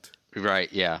left.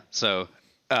 right. Yeah. So,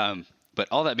 but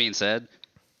all that being said,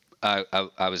 I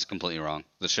was completely wrong.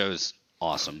 The show is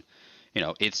awesome.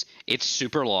 It's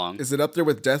super long. Is it up there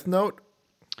with Death Note?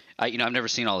 I've never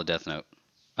seen all the Death Note.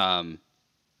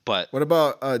 But What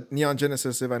about Neon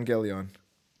Genesis Evangelion?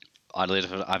 oddly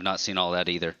enough, I've not seen all that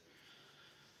either.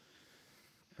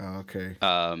 Oh, okay.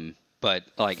 But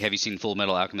like, have you seen Full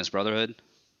Metal Alchemist Brotherhood?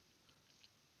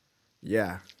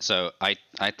 Yeah. So I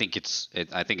think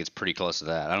I think it's pretty close to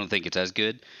that. I don't think it's as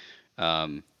good,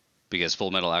 because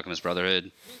Full Metal Alchemist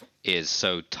Brotherhood is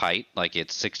so tight. Like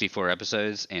it's 64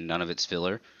 episodes and none of it's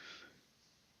filler.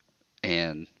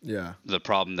 And Yeah. the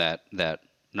problem that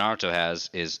Naruto has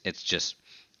is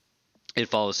it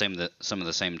follows some of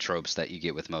the same tropes that you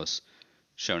get with most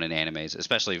shonen animes,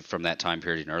 especially from that time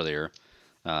period and earlier.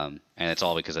 And it's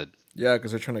all because of Yeah,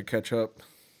 because they're trying to catch up.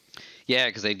 yeah,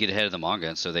 because they'd get ahead of the manga,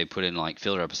 and so they put in like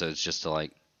filler episodes just to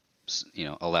like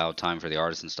allow time for the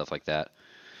artists and stuff like that.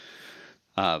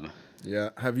 Yeah.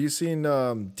 Have you seen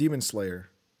Demon Slayer?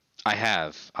 I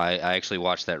have. I actually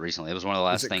watched that recently. It was one of the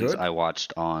last it things good? I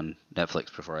watched on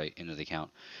Netflix before I ended the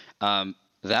account.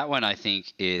 That one I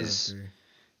think is, Okay.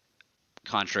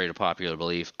 contrary to popular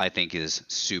belief, I think is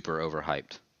super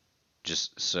overhyped.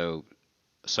 Just so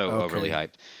overly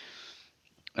hyped.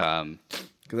 Because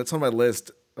that's on my list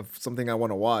of something I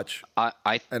want to watch,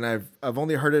 I and I've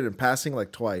only heard it in passing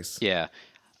like twice. yeah,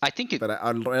 I think it. But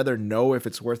I'd rather know if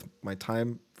it's worth my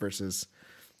time versus,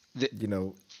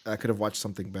 The- I could have watched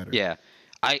something better. Yeah,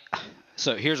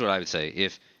 so here's what I would say.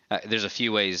 If there's a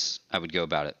few ways I would go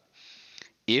about it.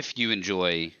 If you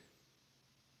enjoy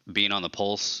being on the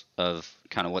pulse of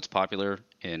kind of what's popular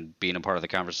and being a part of the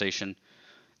conversation,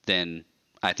 then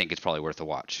I think it's probably worth a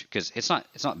watch because it's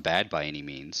not bad by any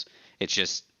means. It's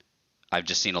just I've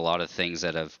just seen a lot of things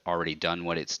that have already done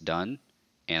what it's done,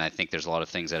 and I think there's a lot of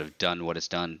things that have done what it's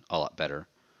done a lot better.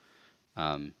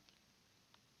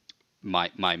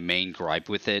 My main gripe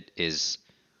with it is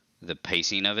the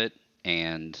pacing of it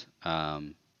and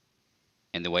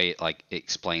and the way it like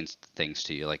explains things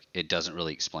to you. Like it doesn't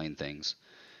really explain things.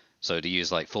 So to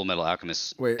use like Full Metal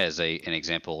Alchemist Wait. as an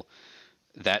example,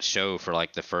 that show for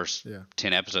like the first Yeah.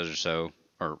 10 episodes or so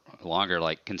or longer,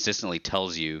 like consistently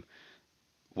tells you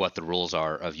what the rules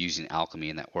are of using alchemy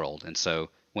in that world. And so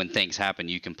when things happen,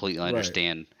 you completely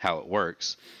understand how it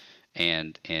works.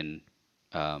 And in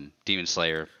Demon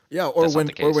Slayer, Yeah, or that's not when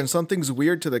the case. something's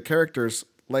weird to the characters,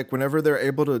 like whenever they're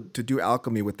able to do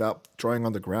alchemy without drawing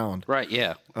on the ground. Right,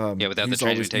 yeah. Yeah, without the He's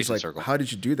transmutation like, circle. how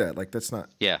did you do that? Like that's not.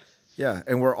 Yeah. Yeah,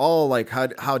 and we're all like,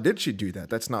 how did she do that?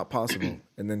 That's not possible.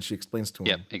 And then she explains to him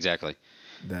Yep, exactly.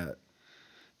 that.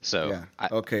 So Yeah.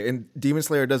 Okay, and Demon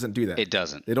Slayer doesn't do that. it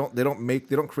doesn't. They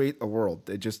don't create a world.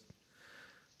 They just.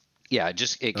 Yeah,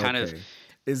 it kind of.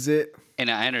 Is it? And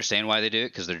I understand why they do it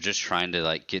because they're just trying to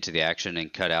like get to the action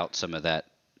and cut out some of that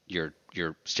your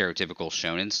stereotypical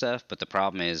shonen stuff. But the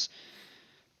problem is,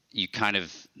 you kind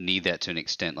of need that to an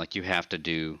extent. Like you have to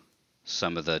do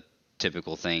some of the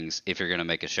typical things if you're going to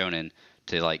make a shonen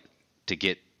to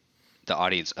get the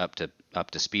audience up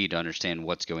to speed to understand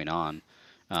what's going on.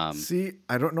 See,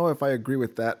 I don't know if I agree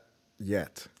with that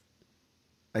yet.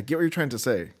 I get what you're trying to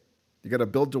say. You got to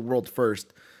build the world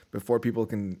first before people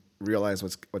can realize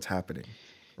what's happening,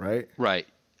 right? Right.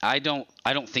 I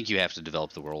don't think you have to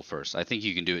develop the world first. I think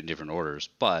you can do it in different orders,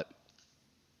 but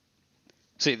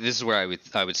see, this is where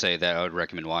I would say that I would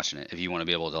recommend watching it if you want to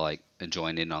be able to like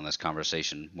join in on this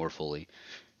conversation more fully.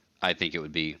 I think it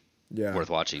would be worth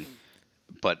watching.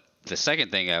 But the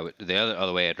second thing the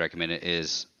other way I'd recommend it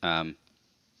is I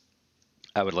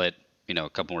would let a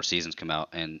couple more seasons come out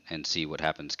and see what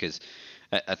happens, because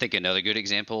I think another good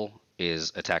example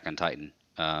is Attack on Titan.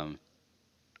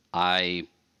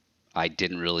 I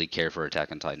didn't really care for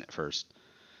Attack on Titan at first,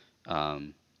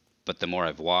 but the more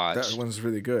I've watched, that one's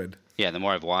really good. Yeah, the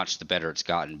more I've watched, the better it's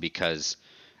gotten, because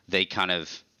they kind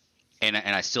of, and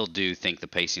I still do think the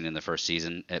pacing in the first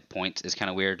season at points is kind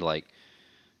of weird. Like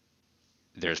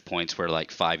there's points where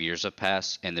like 5 years have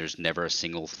passed and there's never a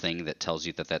single thing that tells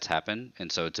you that that's happened,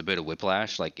 and so it's a bit of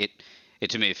whiplash. Like it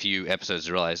took me a few episodes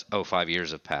to realize, 5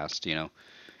 years have passed, and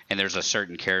there's a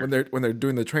certain character when they're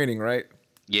doing the training, right?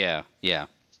 Yeah. Yeah.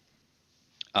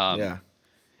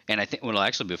 And I think, well,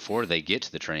 actually, before they get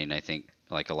to the training, I think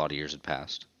like a lot of years had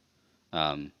passed.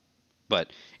 But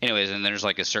anyways, and there's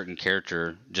like a certain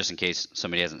character, just in case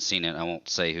somebody hasn't seen it, I won't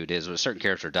say who it is, but a certain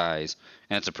character dies,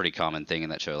 and it's a pretty common thing in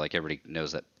that show. Like everybody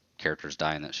knows that characters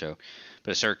die in that show,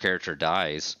 but a certain character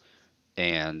dies,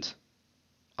 and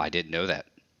I didn't know that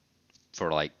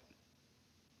for like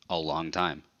a long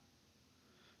time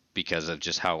because of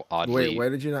just how oddly. Wait, why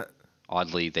did you not?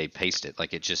 Oddly, they paced it.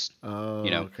 Like it just,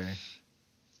 Okay.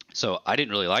 So I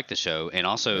didn't really like the show, and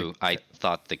also I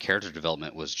thought the character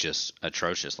development was just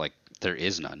atrocious. Like there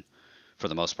is none, for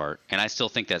the most part, and I still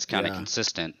think that's kind of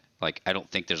consistent. Like I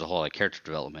don't think there's a whole lot of character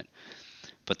development,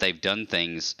 but they've done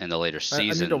things in the later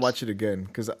seasons. I need to watch it again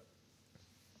because.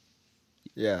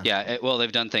 Yeah. Well,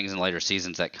 they've done things in later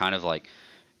seasons that kind of like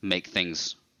make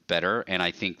things better, and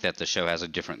I think that the show has a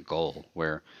different goal.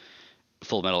 Where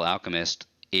Full Metal Alchemist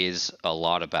is a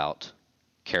lot about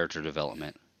character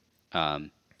development.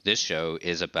 This show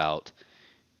is about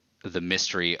the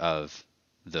mystery of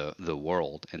the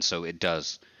world, and so it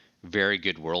does very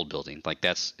good world building. Like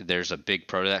there's a big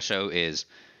pro to that show is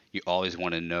you always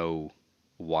want to know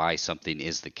why something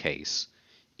is the case,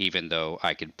 even though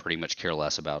I could pretty much care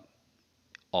less about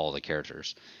all the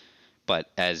characters.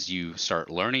 But as you start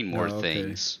learning more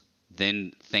things,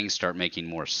 then things start making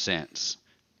more sense,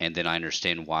 and then I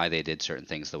understand why they did certain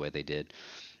things the way they did.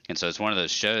 And so it's one of those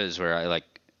shows where I like,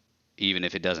 even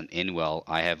if it doesn't end well,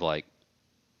 I have like,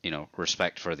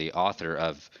 respect for the author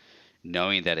of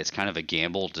knowing that it's kind of a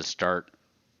gamble to start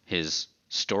his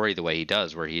story the way he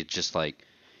does, where he just like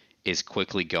is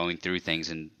quickly going through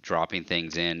things and dropping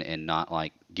things in and not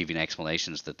like giving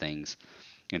explanations to things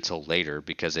until later,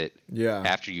 because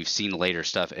after you've seen later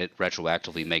stuff, it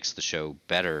retroactively makes the show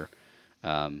better,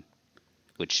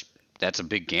 which that's a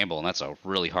big gamble, and that's a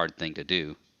really hard thing to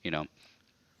do,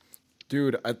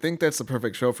 Dude, I think that's the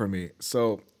perfect show for me.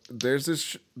 So there's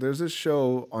this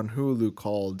show on Hulu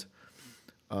called,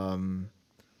 what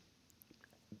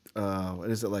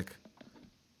is it, like,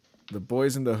 The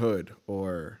Boys in the Hood,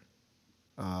 or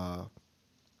the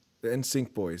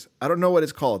NSYNC Boys. I don't know what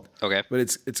it's called. Okay. But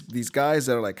it's these guys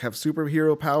that are like have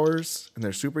superhero powers, and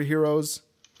they're superheroes,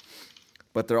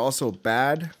 but they're also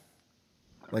bad.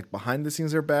 Like behind the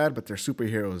scenes, they're bad, but they're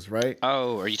superheroes, right?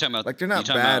 Oh, are you talking about? Like they're not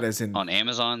bad as in on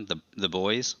Amazon, the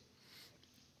Boys.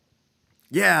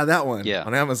 Yeah, that one. Yeah.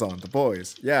 On Amazon, The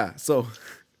Boys. Yeah. So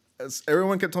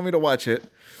everyone kept telling me to watch it,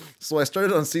 so I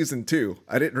started on season 2.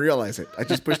 I didn't realize it. I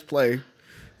just pushed play,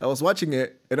 I was watching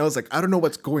it and I was like, I don't know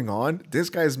what's going on. This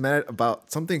guy's mad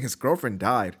about something. His girlfriend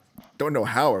died. Don't know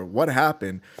how or what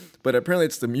happened, but apparently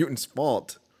it's the mutant's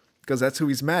fault because that's who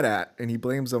he's mad at, and he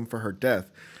blames them for her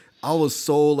death. I was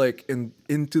so like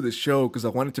into the show because I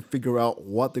wanted to figure out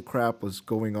what the crap was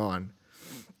going on,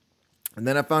 and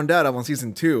then I found out I'm on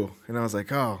season 2, and I was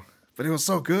like, oh, but it was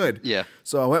so good. Yeah.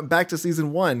 So I went back to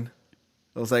season 1.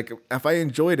 I was like, if I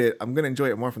enjoyed it, I'm gonna enjoy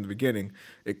it more from the beginning.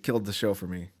 It killed the show for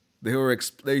me.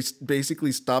 They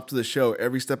basically stopped the show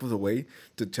every step of the way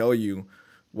to tell you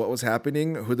what was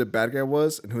happening, who the bad guy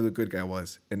was, and who the good guy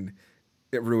was, and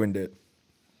it ruined it.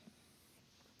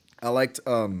 I liked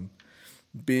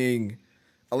being,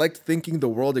 I liked thinking the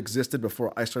world existed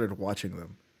before I started watching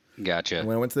them. Gotcha. And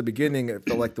when I went to the beginning, it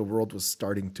felt like the world was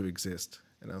starting to exist,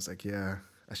 and I was like, yeah,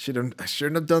 I shouldn't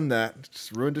have done that.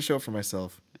 Just ruined the show for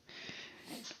myself.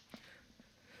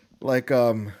 Like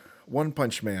One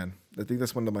Punch Man. I think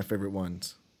that's one of my favorite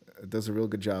ones. It does a real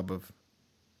good job of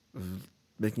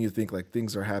making you think like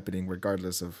things are happening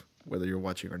regardless of whether you're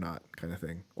watching or not, kind of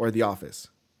thing. Or The Office.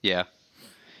 Yeah.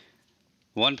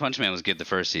 One Punch Man was good the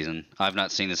first season. I've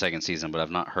not seen the second season, but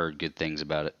I've not heard good things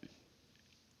about it.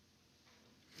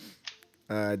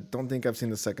 I don't think I've seen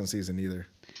the second season either.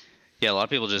 Yeah, a lot of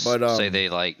people just say they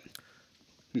like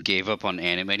gave up on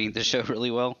animating the show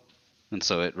really well, and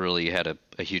so it really had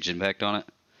a huge impact on it.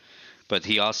 But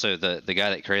he also, the guy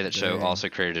that created that show, also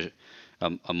created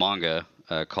a manga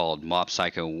called Mob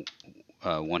Psycho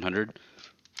 100,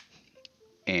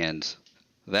 and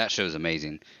that show is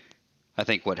amazing. I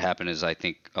think what happened is I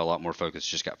think a lot more focus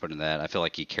just got put into that. I feel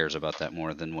like he cares about that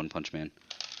more than One Punch Man.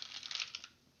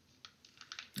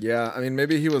 Yeah, I mean,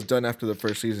 maybe he was done after the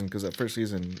first season because that first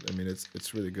season, I mean,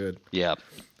 it's really good. Yeah.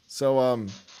 So I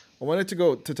wanted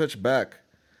to touch back.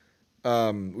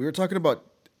 We were talking about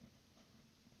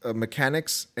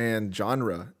mechanics and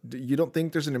genre. You don't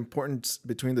think there's an importance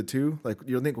between the two? Like,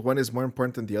 you don't think one is more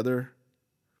important than the other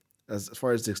as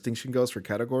far as distinction goes for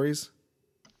categories?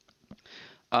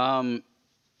 So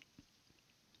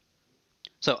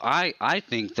I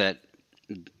think that,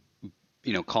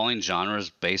 you know, calling genres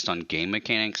based on game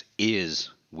mechanics is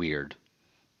weird.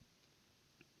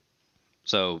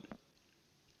 So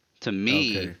to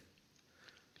me,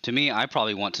 I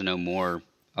probably want to know more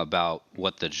about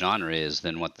what the genre is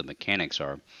than what the mechanics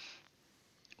are.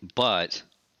 But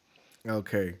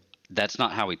that's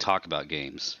not how we talk about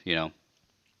games, you know.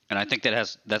 And I think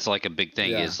that's like a big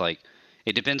thing. Is like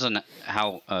it depends on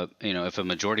how you know, if a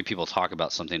majority of people talk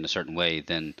about something in a certain way,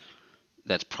 then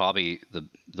that's probably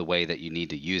the way that you need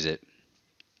to use it.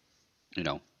 You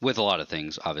know, with a lot of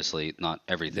things, obviously, not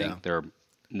everything. Yeah. There are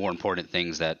more important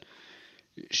things that,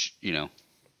 you know,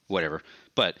 whatever.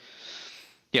 But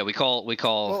yeah, we call.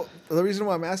 Well, the reason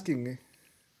why I'm asking,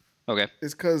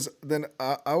 is because then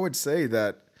I would say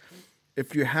that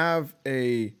if you have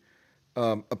a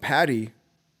patty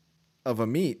of a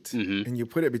meat and you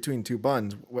put it between two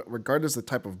buns, regardless of the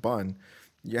type of bun,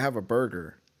 you have a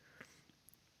burger.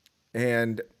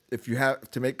 And if you have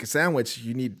to make a sandwich,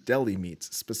 you need deli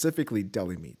meats, specifically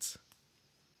deli meats.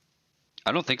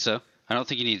 I don't think so. I don't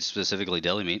think you need specifically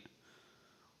deli meat.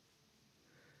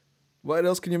 What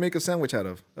else can you make a sandwich out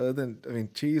of? Other than, I mean,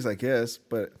 cheese, I guess,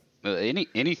 but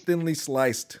any thinly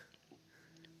sliced.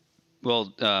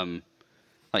 Well,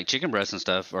 like chicken breasts and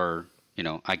stuff are, you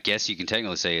know, I guess you can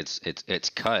technically say it's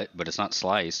cut, but it's not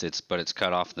sliced. It's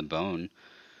cut off the bone,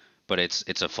 but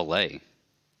it's a fillet.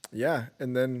 Yeah,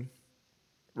 and then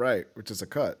right, which is a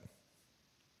cut.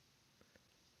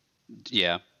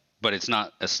 Yeah, but it's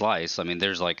not a slice. I mean,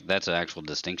 that's an actual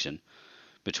distinction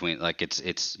between, like,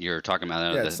 it's you're talking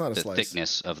about the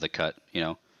thickness of the cut, you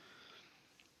know.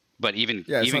 But it's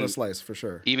not a slice for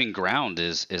sure. Even ground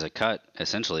is a cut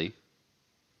essentially.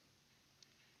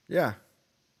 Yeah,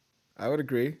 I would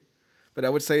agree, but I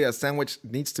would say a sandwich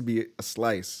needs to be a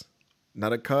slice,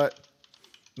 not a cut,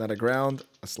 not a ground,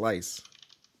 a slice.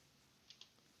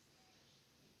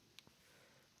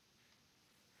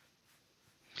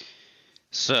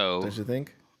 So, don't you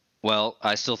think? Well,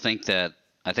 I still think that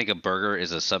I think a burger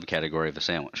is a subcategory of a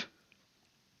sandwich.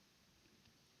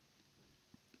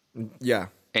 Yeah.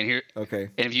 And here, okay.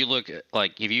 And if you look,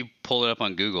 like, if you pull it up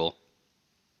on Google,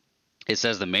 it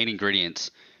says the main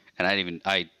ingredients. And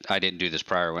I didn't do this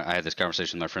prior when I had this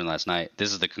conversation with my friend last night.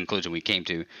 This is the conclusion we came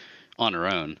to on our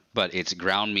own. But it's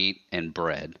ground meat and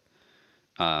bread.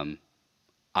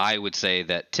 I would say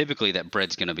that typically that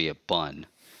bread's going to be a bun.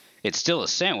 It's still a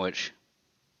sandwich,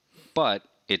 but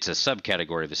it's a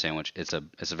subcategory of a sandwich. It's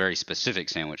a very specific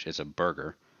sandwich. It's a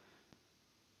burger.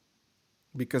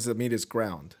 Because the meat is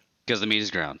ground. because the meat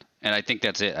is ground. And I think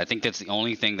that's it. I think that's the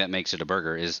only thing that makes it a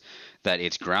burger is that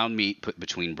it's ground meat put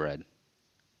between bread.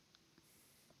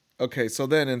 Okay, so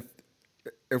then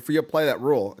if we apply that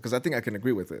rule, because I think I can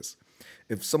agree with this,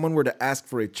 if someone were to ask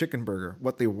for a chicken burger,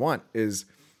 what they want is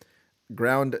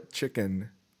ground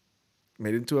chicken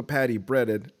made into a patty,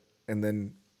 breaded, and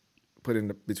then put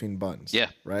in between buns. Yeah.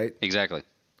 Right? Exactly.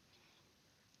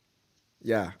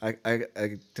 Yeah, I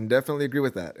can definitely agree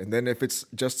with that. And then if it's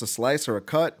just a slice or a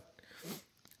cut,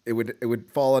 it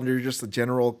would fall under just the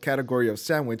general category of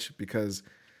sandwich because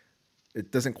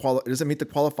it doesn't meet the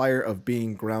qualifier of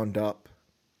being ground up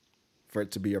for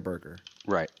it to be a burger.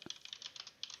 Right.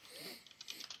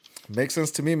 Makes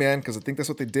sense to me, man, because I think that's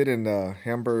what they did in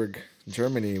Hamburg,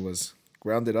 Germany, was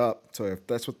ground it up. So if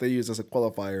that's what they use as a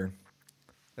qualifier,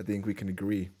 I think we can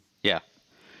agree. Yeah.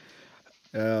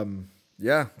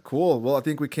 Yeah, cool. Well, I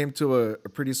think we came to a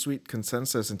pretty sweet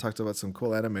consensus and talked about some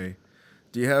cool anime.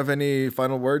 Do you have any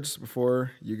final words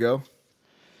before you go?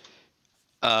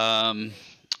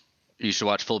 You should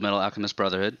watch Full Metal Alchemist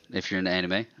Brotherhood if you're into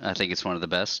anime. I think it's one of the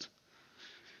best.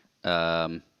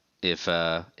 If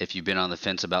you've been on the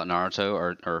fence about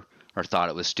Naruto or thought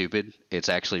it was stupid, it's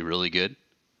actually really good.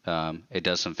 It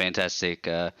does some fantastic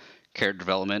character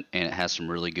development, and it has some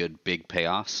really good big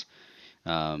payoffs.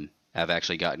 I've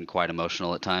actually gotten quite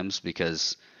emotional at times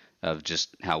because of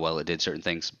just how well it did certain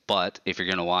things. But if you're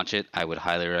going to watch it, I would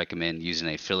highly recommend using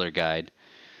a filler guide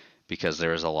because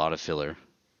there is a lot of filler.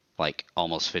 Like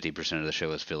almost 50% of the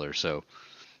show is filler. So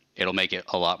it'll make it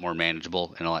a lot more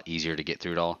manageable and a lot easier to get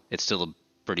through it all. It's still a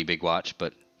pretty big watch,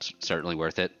 but certainly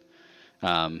worth it.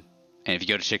 And if you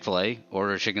go to Chick-fil-A,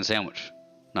 order a chicken sandwich,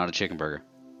 not a chicken burger.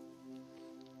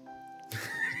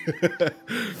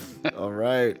 All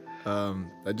right. I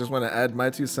just want to add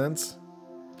my 2 cents.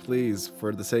 Please,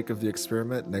 for the sake of the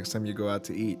experiment, next time you go out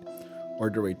to eat,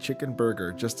 order a chicken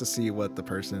burger just to see what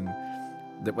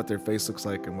what their face looks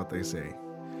like and what they say.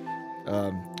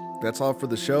 That's all for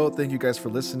the show. Thank you guys for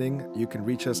listening. You can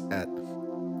reach us at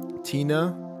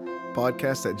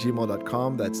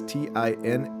tinapodcast@gmail.com. That's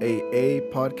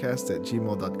TINAA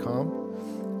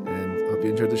podcast@gmail.com. And hope you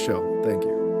enjoyed the show. Thank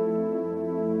you.